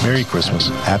year. Merry Christmas.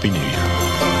 Happy New Year.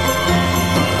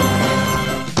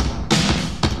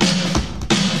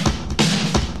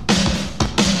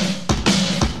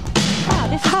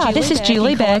 Hi, this is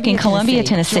Julie Beck in Columbia,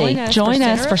 Tennessee. Join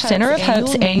us for Center of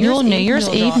Hope's annual New Year's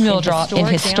Eve Mule Drop in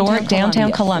historic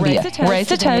downtown Columbia. Raise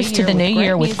a toast to the new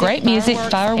year with great music,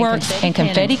 fireworks, and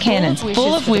confetti cannons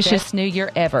full of wishes New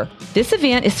Year ever. This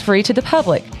event is free to the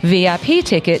public. VIP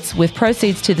tickets with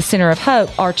proceeds to the Center of Hope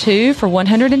are 2 for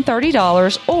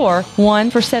 $130 or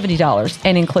 1 for $70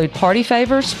 and include party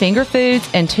favors, finger foods,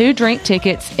 and 2 drink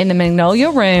tickets in the Magnolia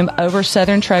Room over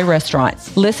Southern Tray Restaurant.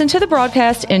 Listen to the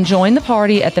broadcast and join the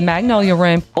party at the Magnolia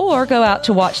Room, or go out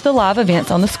to watch the live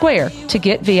events on the square. To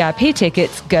get VIP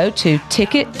tickets, go to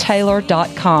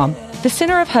TicketTailor.com. The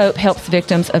Center of Hope helps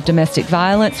victims of domestic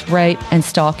violence, rape, and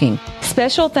stalking.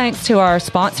 Special thanks to our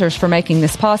sponsors for making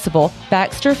this possible: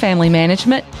 Baxter Family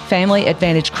Management, Family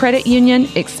Advantage Credit Union,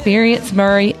 Experience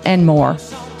Murray, and more.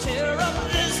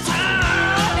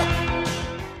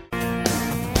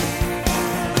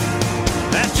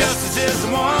 That justice is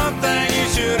the one thing you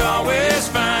should always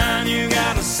find. You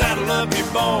gotta saddle up your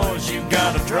boys, you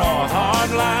gotta draw a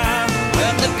hard line.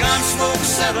 When the gun smoke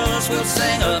settles, we'll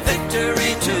sing a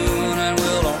victory tune, and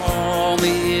we'll all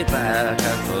meet back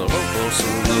at the local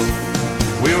saloon.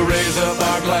 We'll raise up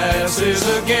our glasses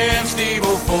against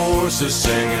evil forces,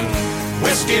 singing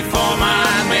whiskey for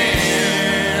my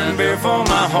men, beer for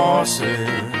my horses.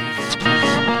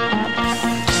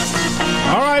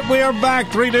 All right, we are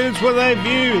back. 3 Dudes with a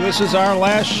View. This is our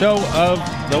last show of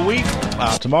the week.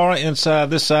 Tomorrow, inside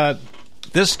this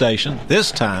station,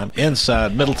 this time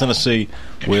inside Middle Tennessee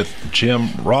with Jim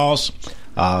Ross,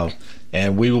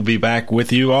 and we will be back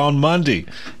with you on Monday.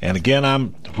 And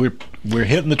again, we're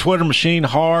hitting the Twitter machine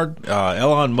hard.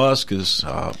 Elon Musk is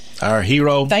our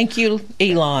hero. Thank you,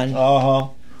 Elon.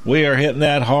 We are hitting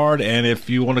that hard, and if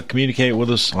you want to communicate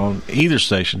with us on either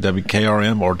station,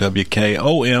 WKRM or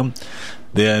WKOM,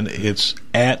 then it's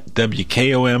at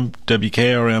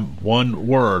WKOM, one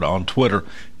word on Twitter,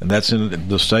 and that's in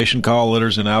the station call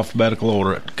letters in alphabetical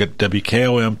order. Get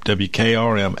WKOM,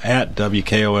 WKRM, at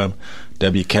WKOM,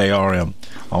 WKRM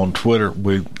on Twitter.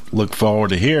 We look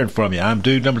forward to hearing from you. I'm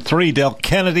dude number 3, Del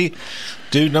Kennedy.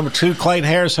 Dude number 2, Clayton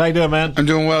Harris. How you doing, man? I'm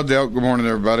doing well, Del. Good morning,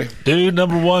 everybody. Dude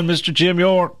number 1, Mr. Jim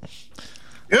York.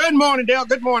 Good morning, Dale.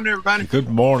 Good morning, everybody. Good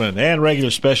morning. And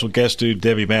regular special guest dude,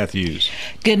 Debbie Matthews.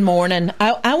 Good morning.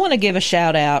 I want to give a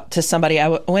shout out to somebody. I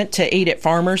went to eat at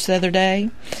Farmer's the other day,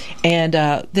 and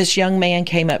this young man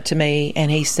came up to me,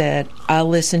 and he said, I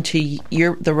listen to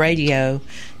the radio,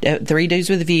 Three Dudes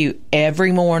with a View,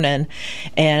 every morning.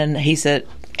 And he said,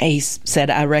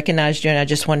 I recognized you, and I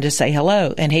just wanted to say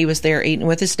hello. And he was there eating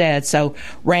with his dad. So,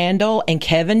 Randall and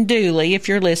Kevin Dooley, if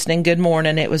you're listening, good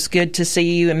morning. It was good to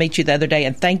see you and meet you the other day.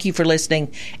 And thank you for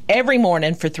listening every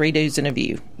morning for Three Dudes and a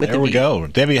View. There we go.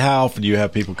 Debbie, how often do you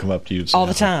have people come up to you and say all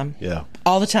the time. Yeah.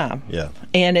 All the time. Yeah.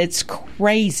 And it's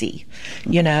crazy,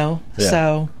 Yeah.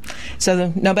 So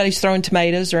nobody's throwing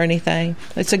tomatoes or anything.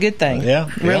 It's a good thing.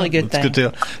 Really good thing. It's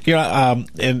good to,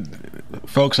 and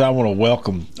folks, I want to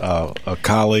welcome a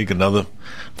colleague, another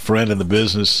friend in the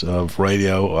business of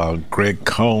radio, Greg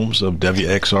Combs of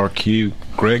WXRQ.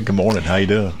 Greg, good morning. How you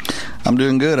doing? I'm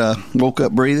doing good. I woke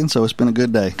up breathing, so it's been a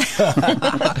good day.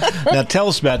 Now, tell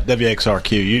us about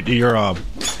WXRQ. You're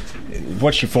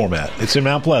what's your format? It's in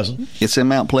Mount Pleasant. It's in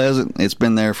Mount Pleasant. It's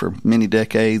been there for many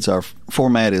decades. Our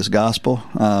format is gospel.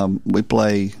 We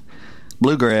play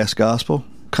bluegrass gospel,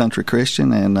 country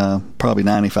Christian, and probably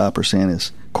 95%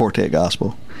 is quartet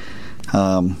gospel.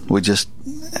 We just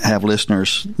have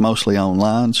listeners mostly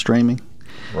online streaming.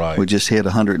 Right. We just hit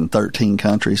 113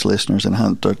 countries, listeners in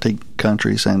 113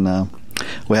 countries, and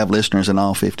we have listeners in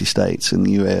all 50 states in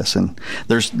the U.S. And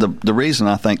there's the reason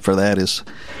I think for that is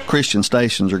Christian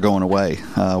stations are going away.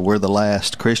 We're the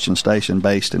last Christian station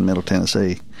based in Middle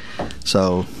Tennessee.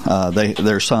 So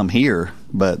there's some here,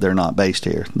 but they're not based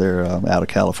here. They're out of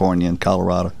California and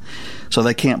Colorado. So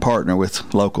they can't partner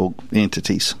with local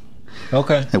entities.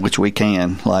 Okay. Which we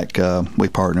can. Like we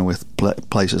partner with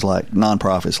places like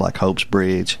nonprofits like Hope's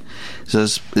Bridge. So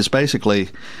it's basically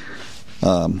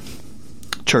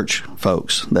church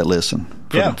folks that listen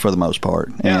for the most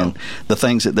part. And the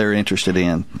things that they're interested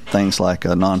in, things like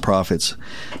nonprofits,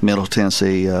 Middle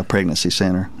Tennessee Pregnancy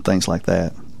Center, things like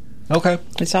that. Okay.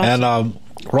 It's awesome. And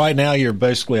right now you're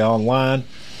basically online.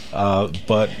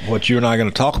 But what you and I are going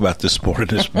to talk about this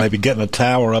morning is maybe getting a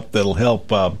tower up that'll help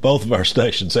both of our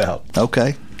stations out.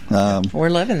 Okay. We're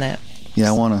loving that.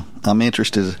 Yeah, I'm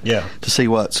interested to see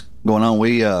what's going on.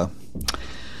 We're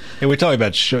talking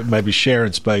about maybe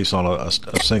sharing space on a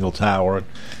single tower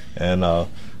and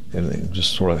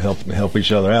just sort of help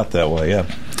each other out that way, yeah.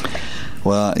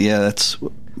 Well, yeah, that's...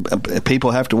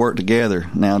 People have to work together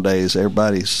nowadays.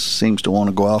 Everybody seems to want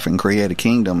to go off and create a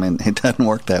kingdom, and it doesn't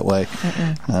work that way.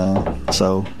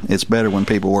 So it's better when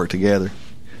people work together.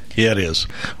 Yeah, it is.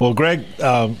 Well, Greg,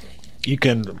 you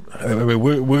can.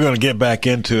 We're going to get back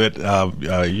into it.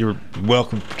 You're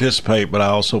welcome to participate, but I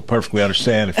also perfectly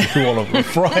understand if you want to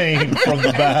refrain from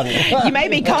the battle. You may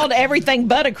be called everything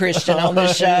but a Christian on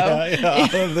this show.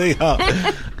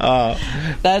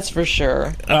 That's for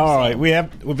sure. All right,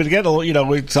 we've been getting.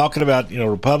 We're talking about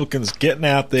Republicans getting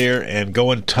out there and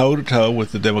going toe to toe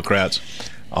with the Democrats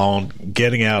on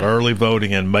getting out early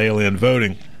voting and mail-in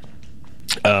voting.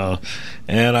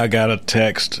 And I got a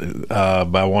text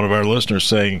by one of our listeners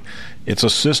saying it's a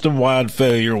system-wide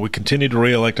failure. We continue to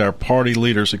reelect our party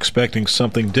leaders expecting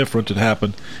something different to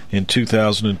happen in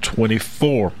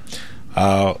 2024.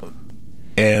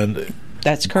 And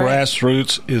that's correct.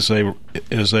 Grassroots is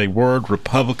a word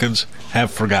Republicans have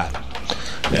forgotten.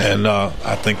 And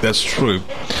I think that's true.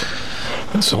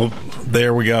 And so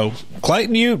there we go.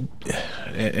 Clayton,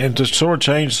 and to sort of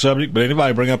change the subject, but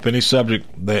anybody bring up any subject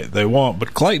they want,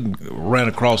 but Clayton ran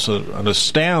across an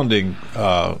astounding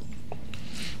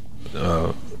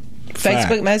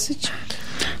Facebook message.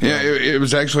 Yeah, it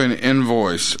was actually an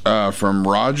invoice from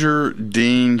Roger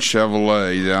Dean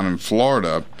Chevrolet down in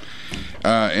Florida,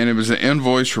 and it was an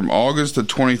invoice from August the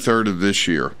 23rd of this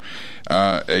year.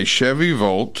 A Chevy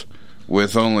Volt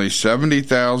with only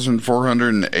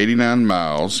 70,489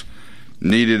 miles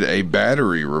needed a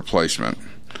battery replacement.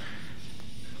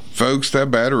 Folks, that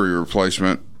battery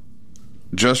replacement,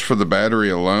 just for the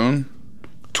battery alone,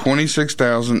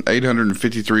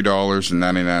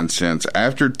 $26,853.99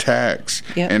 after tax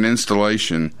and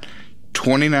installation.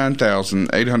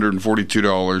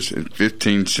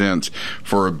 $29,842.15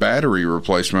 for a battery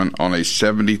replacement on a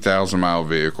 70,000 mile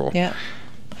vehicle. Yeah,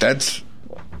 that's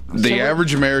The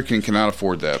average American cannot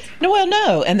afford that.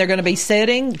 No. And they're going to be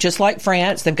sitting, just like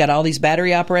France. They've got all these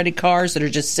battery-operated cars that are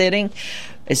just sitting,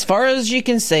 as far as you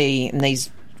can see, in these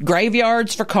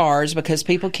graveyards for cars because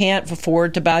people can't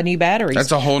afford to buy new batteries.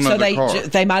 That's a whole nother car.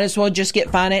 They might as well just get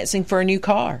financing for a new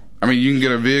car. I mean, you can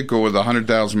get a vehicle with a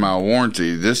 100,000-mile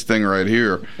warranty. This thing right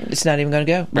here, it's not even going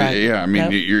to go. Right? Yeah, I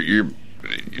mean, you're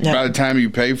by the time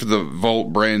you pay for the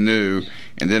Volt brand new,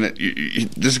 and then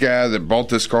this guy that bought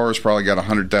this car has probably got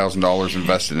 $100,000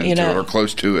 invested into it or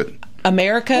close to it.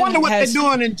 America. I wonder what they're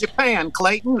doing in Japan,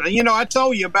 Clayton. I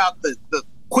told you about the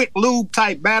quick lube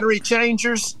type battery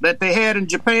changers that they had in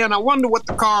Japan. I wonder what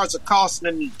the cars are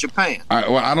costing in Japan.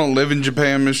 I don't live in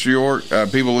Japan, Mr. York.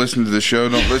 People listening to the show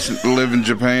don't live in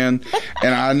Japan,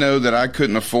 and I know that I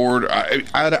couldn't afford.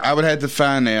 I would have to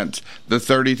finance the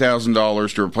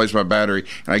 $30,000 to replace my battery,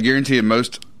 and I guarantee you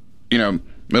most,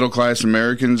 middle class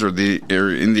Americans are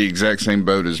in the exact same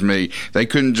boat as me. They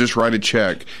couldn't just write a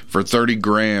check for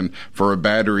 $30,000 for a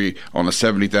battery on a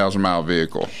 70,000 mile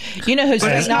vehicle. You know whose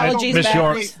technology is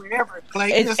batteries?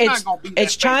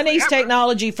 It's Chinese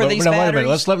technology for these batteries. Wait a minute.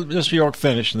 Let's let Mr. York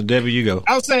finish, and then Debbie, you go.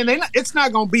 I was saying it's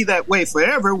not going to be that way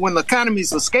forever. When the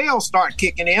economies of scale start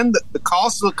kicking in, the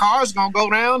cost of the car is going to go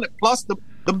down, plus the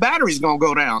battery's going to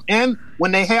go down. And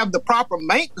when they have the proper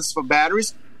maintenance for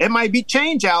batteries, it might be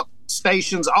change out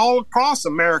stations all across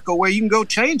America where you can go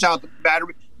change out the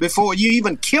battery before you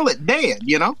even kill it dead,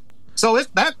 So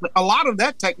a lot of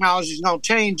that technology is going to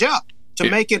change up to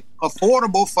make it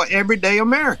affordable for everyday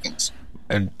Americans.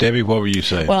 And Debbie, what were you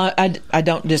saying? Well, I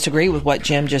don't disagree with what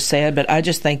Jim just said, but I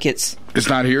just think it's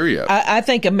not here yet. I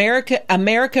think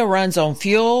America runs on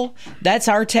fuel. That's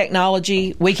our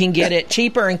technology. We can get it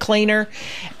cheaper and cleaner.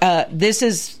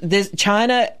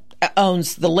 China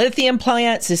owns the lithium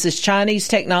plants. This is Chinese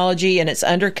technology, and it's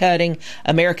undercutting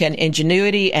American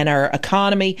ingenuity and our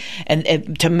economy.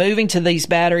 And to moving to these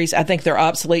batteries, I think they're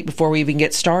obsolete before we even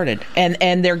get started.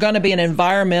 And they're going to be an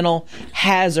environmental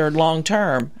hazard long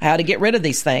term. How to get rid of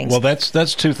these things? Well,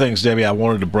 that's two things, Debbie, I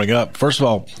wanted to bring up. First of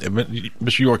all,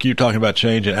 Mr. York, you're talking about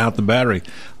changing out the battery.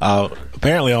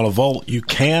 Apparently, on a Volt, you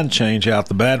can change out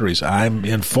the batteries. I'm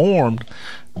informed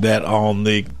that on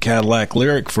the Cadillac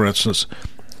Lyric, for instance,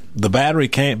 the battery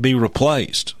can't be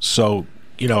replaced. So,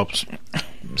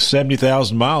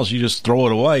 70,000 miles, you just throw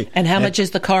it away. And how much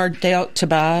is the car to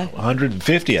buy?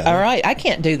 150, I think. All right. I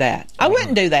can't do that. I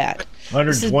wouldn't do that.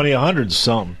 120, 100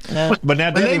 something. No. But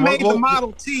now, when they made the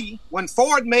Model T, when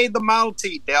Ford made the Model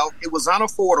T, Del, it was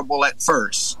unaffordable at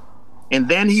first. And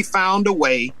then he found a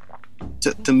way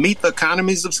to meet the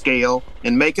economies of scale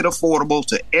and make it affordable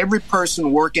to every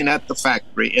person working at the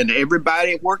factory. And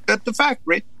everybody that worked at the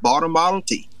factory bought a Model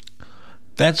T.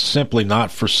 That's simply not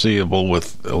foreseeable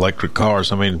with electric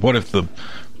cars. I mean, what if the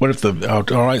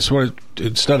all right, so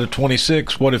instead of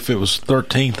 26, what if it was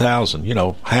 13,000,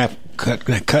 half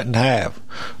cut in half,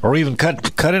 or even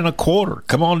cut in a quarter,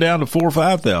 come on down to 4,000 or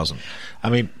 5,000. I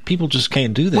mean, people just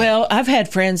can't do that. Well, I've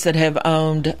had friends that have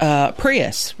owned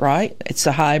Prius, right? It's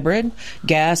a hybrid,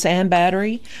 gas and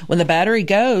battery. When the battery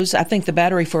goes, I think the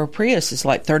battery for a Prius is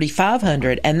like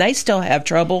 $3,500, and they still have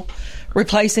trouble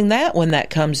replacing that when that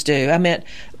comes due. I mean,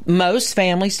 most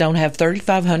families don't have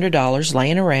 $3,500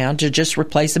 laying around to just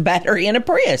replace a battery in a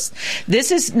Prius. This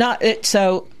is not it.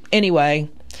 So anyway.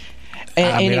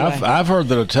 I've heard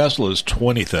that a Tesla is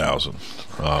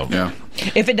 $20,000. Yeah.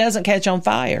 If it doesn't catch on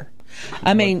fire.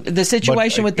 I mean, the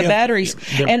situation with the batteries,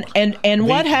 and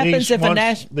what happens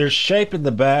if they're shaping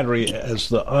the battery as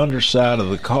the underside of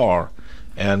the car,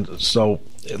 and so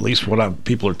at least what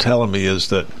people are telling me is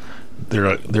that there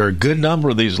are a good number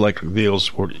of these electric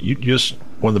vehicles where you just,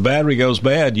 when the battery goes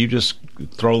bad, you just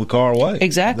throw the car away.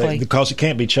 Exactly. Because it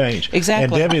can't be changed.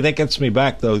 Exactly. And Debbie, that gets me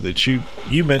back, though, that you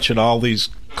mentioned all these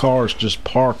cars just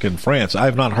park in France. I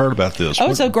have not heard about this.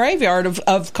 Oh, it's a graveyard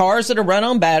of cars that are run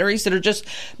on batteries that are just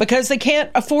because they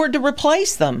can't afford to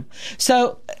replace them.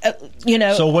 So,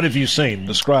 So what have you seen?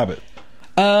 Describe it.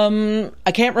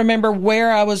 I can't remember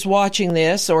where I was watching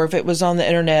this or if it was on the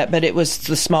internet, but it was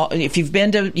the small. If you've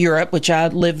been to Europe, which I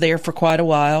lived there for quite a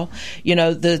while,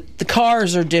 the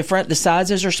cars are different. The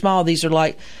sizes are small. These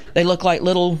are they look like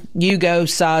little Yugo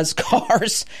sized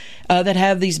cars that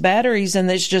have these batteries, and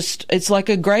it's like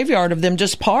a graveyard of them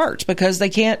just parked because they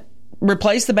can't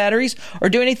replace the batteries or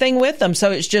do anything with them.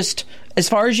 So it's just, as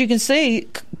far as you can see,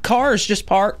 cars just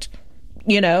parked.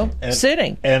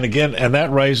 Sitting. And again, and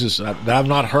that raises, I've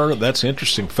not heard of, that's an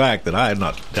interesting fact that I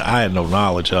had no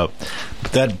knowledge of.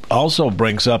 But that also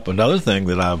brings up another thing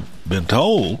that I've been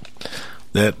told,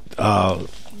 that,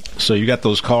 so you got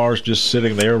those cars just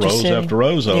sitting there, rows after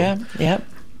rows of them. Yeah.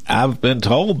 I've been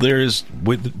told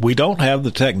we don't have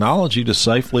the technology to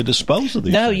safely dispose of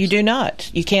these things. You do not.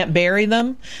 You can't bury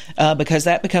them because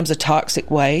that becomes a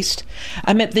toxic waste.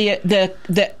 I mean,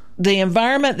 the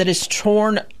environment that is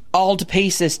torn all to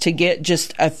pieces to get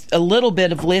just a little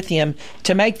bit of lithium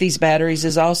to make these batteries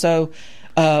is also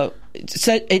so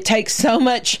it takes so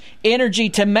much energy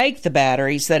to make the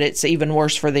batteries that it's even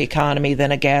worse for the economy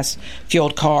than a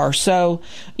gas-fueled car. So,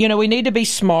 we need to be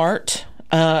smart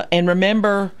and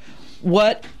remember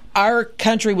what our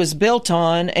country was built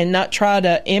on and not try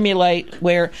to emulate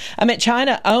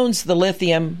China owns the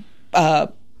lithium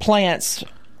plants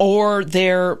or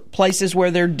their places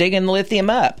where they're digging lithium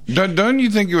up. Don't you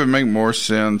think it would make more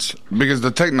sense, because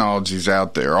the technology's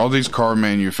out there, all these car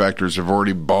manufacturers have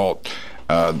already bought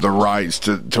the rights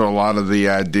to a lot of the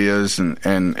ideas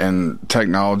and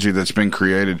technology that's been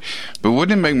created. But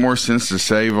wouldn't it make more sense to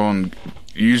save on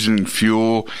using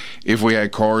fuel if we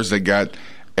had cars that got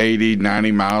 80,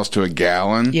 90 miles to a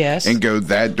gallon? Yes. And go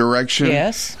that direction?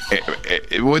 Yes.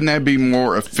 Wouldn't that be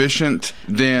more efficient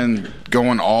than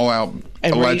going all out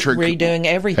electric? Redoing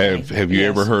everything. Have you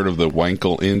ever heard of the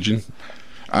Wankel engine?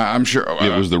 I'm sure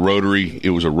it was a rotary Coach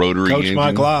engine.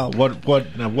 Mike Lyle, what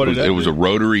did that It was a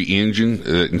rotary engine.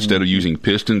 Instead of using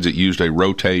pistons, it used a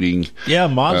rotating. Yeah,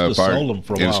 Mazda sold them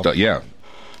for a while.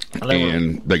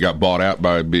 And they got bought out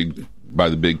by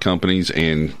the big companies,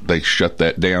 and they shut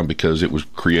that down because it was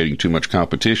creating too much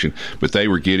competition. But they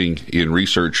were getting, in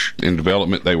research and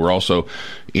development, they were also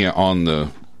on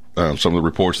the some of the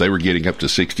reports, they were getting up to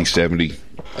 60, 70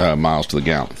 miles to the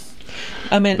gallon.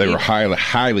 I mean, they were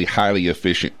highly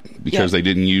efficient because they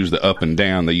didn't use the up and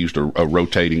down. They used a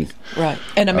rotating. Right.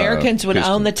 And Americans would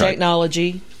own the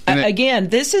technology. Again,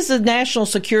 this is a national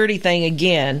security thing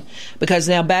again, because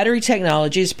now battery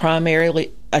technology is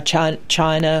primarily a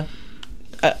China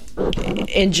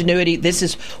ingenuity. This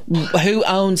is who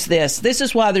owns this. This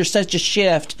is why there's such a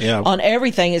shift on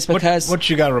everything. Is because what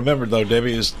you got to remember, though,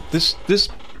 Debbie, is this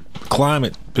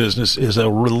climate business is a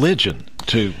religion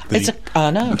to the.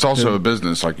 I know. It's also a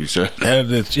business, like you said.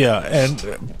 And it's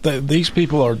these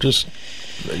people are just.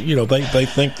 They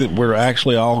think that we're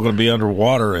actually all going to be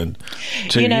underwater in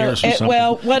 2 years or something.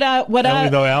 Well, what I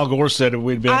know Al Gore said that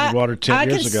we'd be underwater 10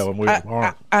 years ago, and we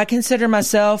aren't. I consider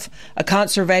myself a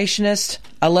conservationist.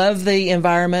 I love the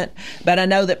environment, but I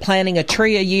know that planting a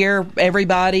tree a year,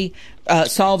 everybody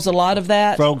solves a lot of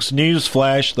that. Folks,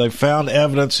 newsflash: they found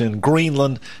evidence in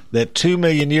Greenland that 2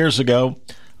 million years ago,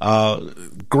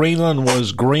 Greenland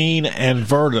was green and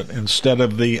verdant instead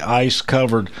of the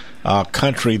ice-covered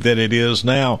country that it is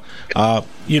now.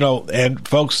 And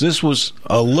folks, this was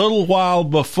a little while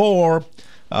before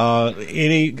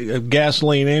any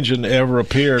gasoline engine ever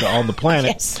appeared on the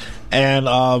planet. Yes. And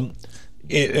I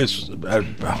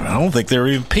don't think there were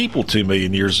even people 2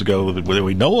 million years ago that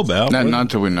we know about. Not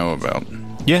until we know about.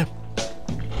 Yeah.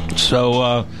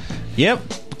 So, yep.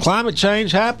 Climate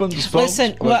change happens, folks.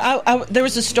 Listen, there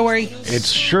was a story. It's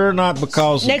sure not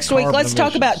because next week. Let's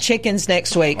talk about chickens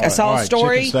next week. I saw a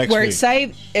story where it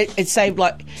saved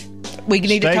like. We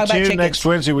need to talk about chickens. Next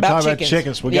Wednesday, we talk about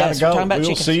chickens. We got to go.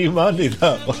 We'll see you Monday,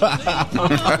 though.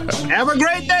 Have a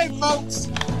great day, folks.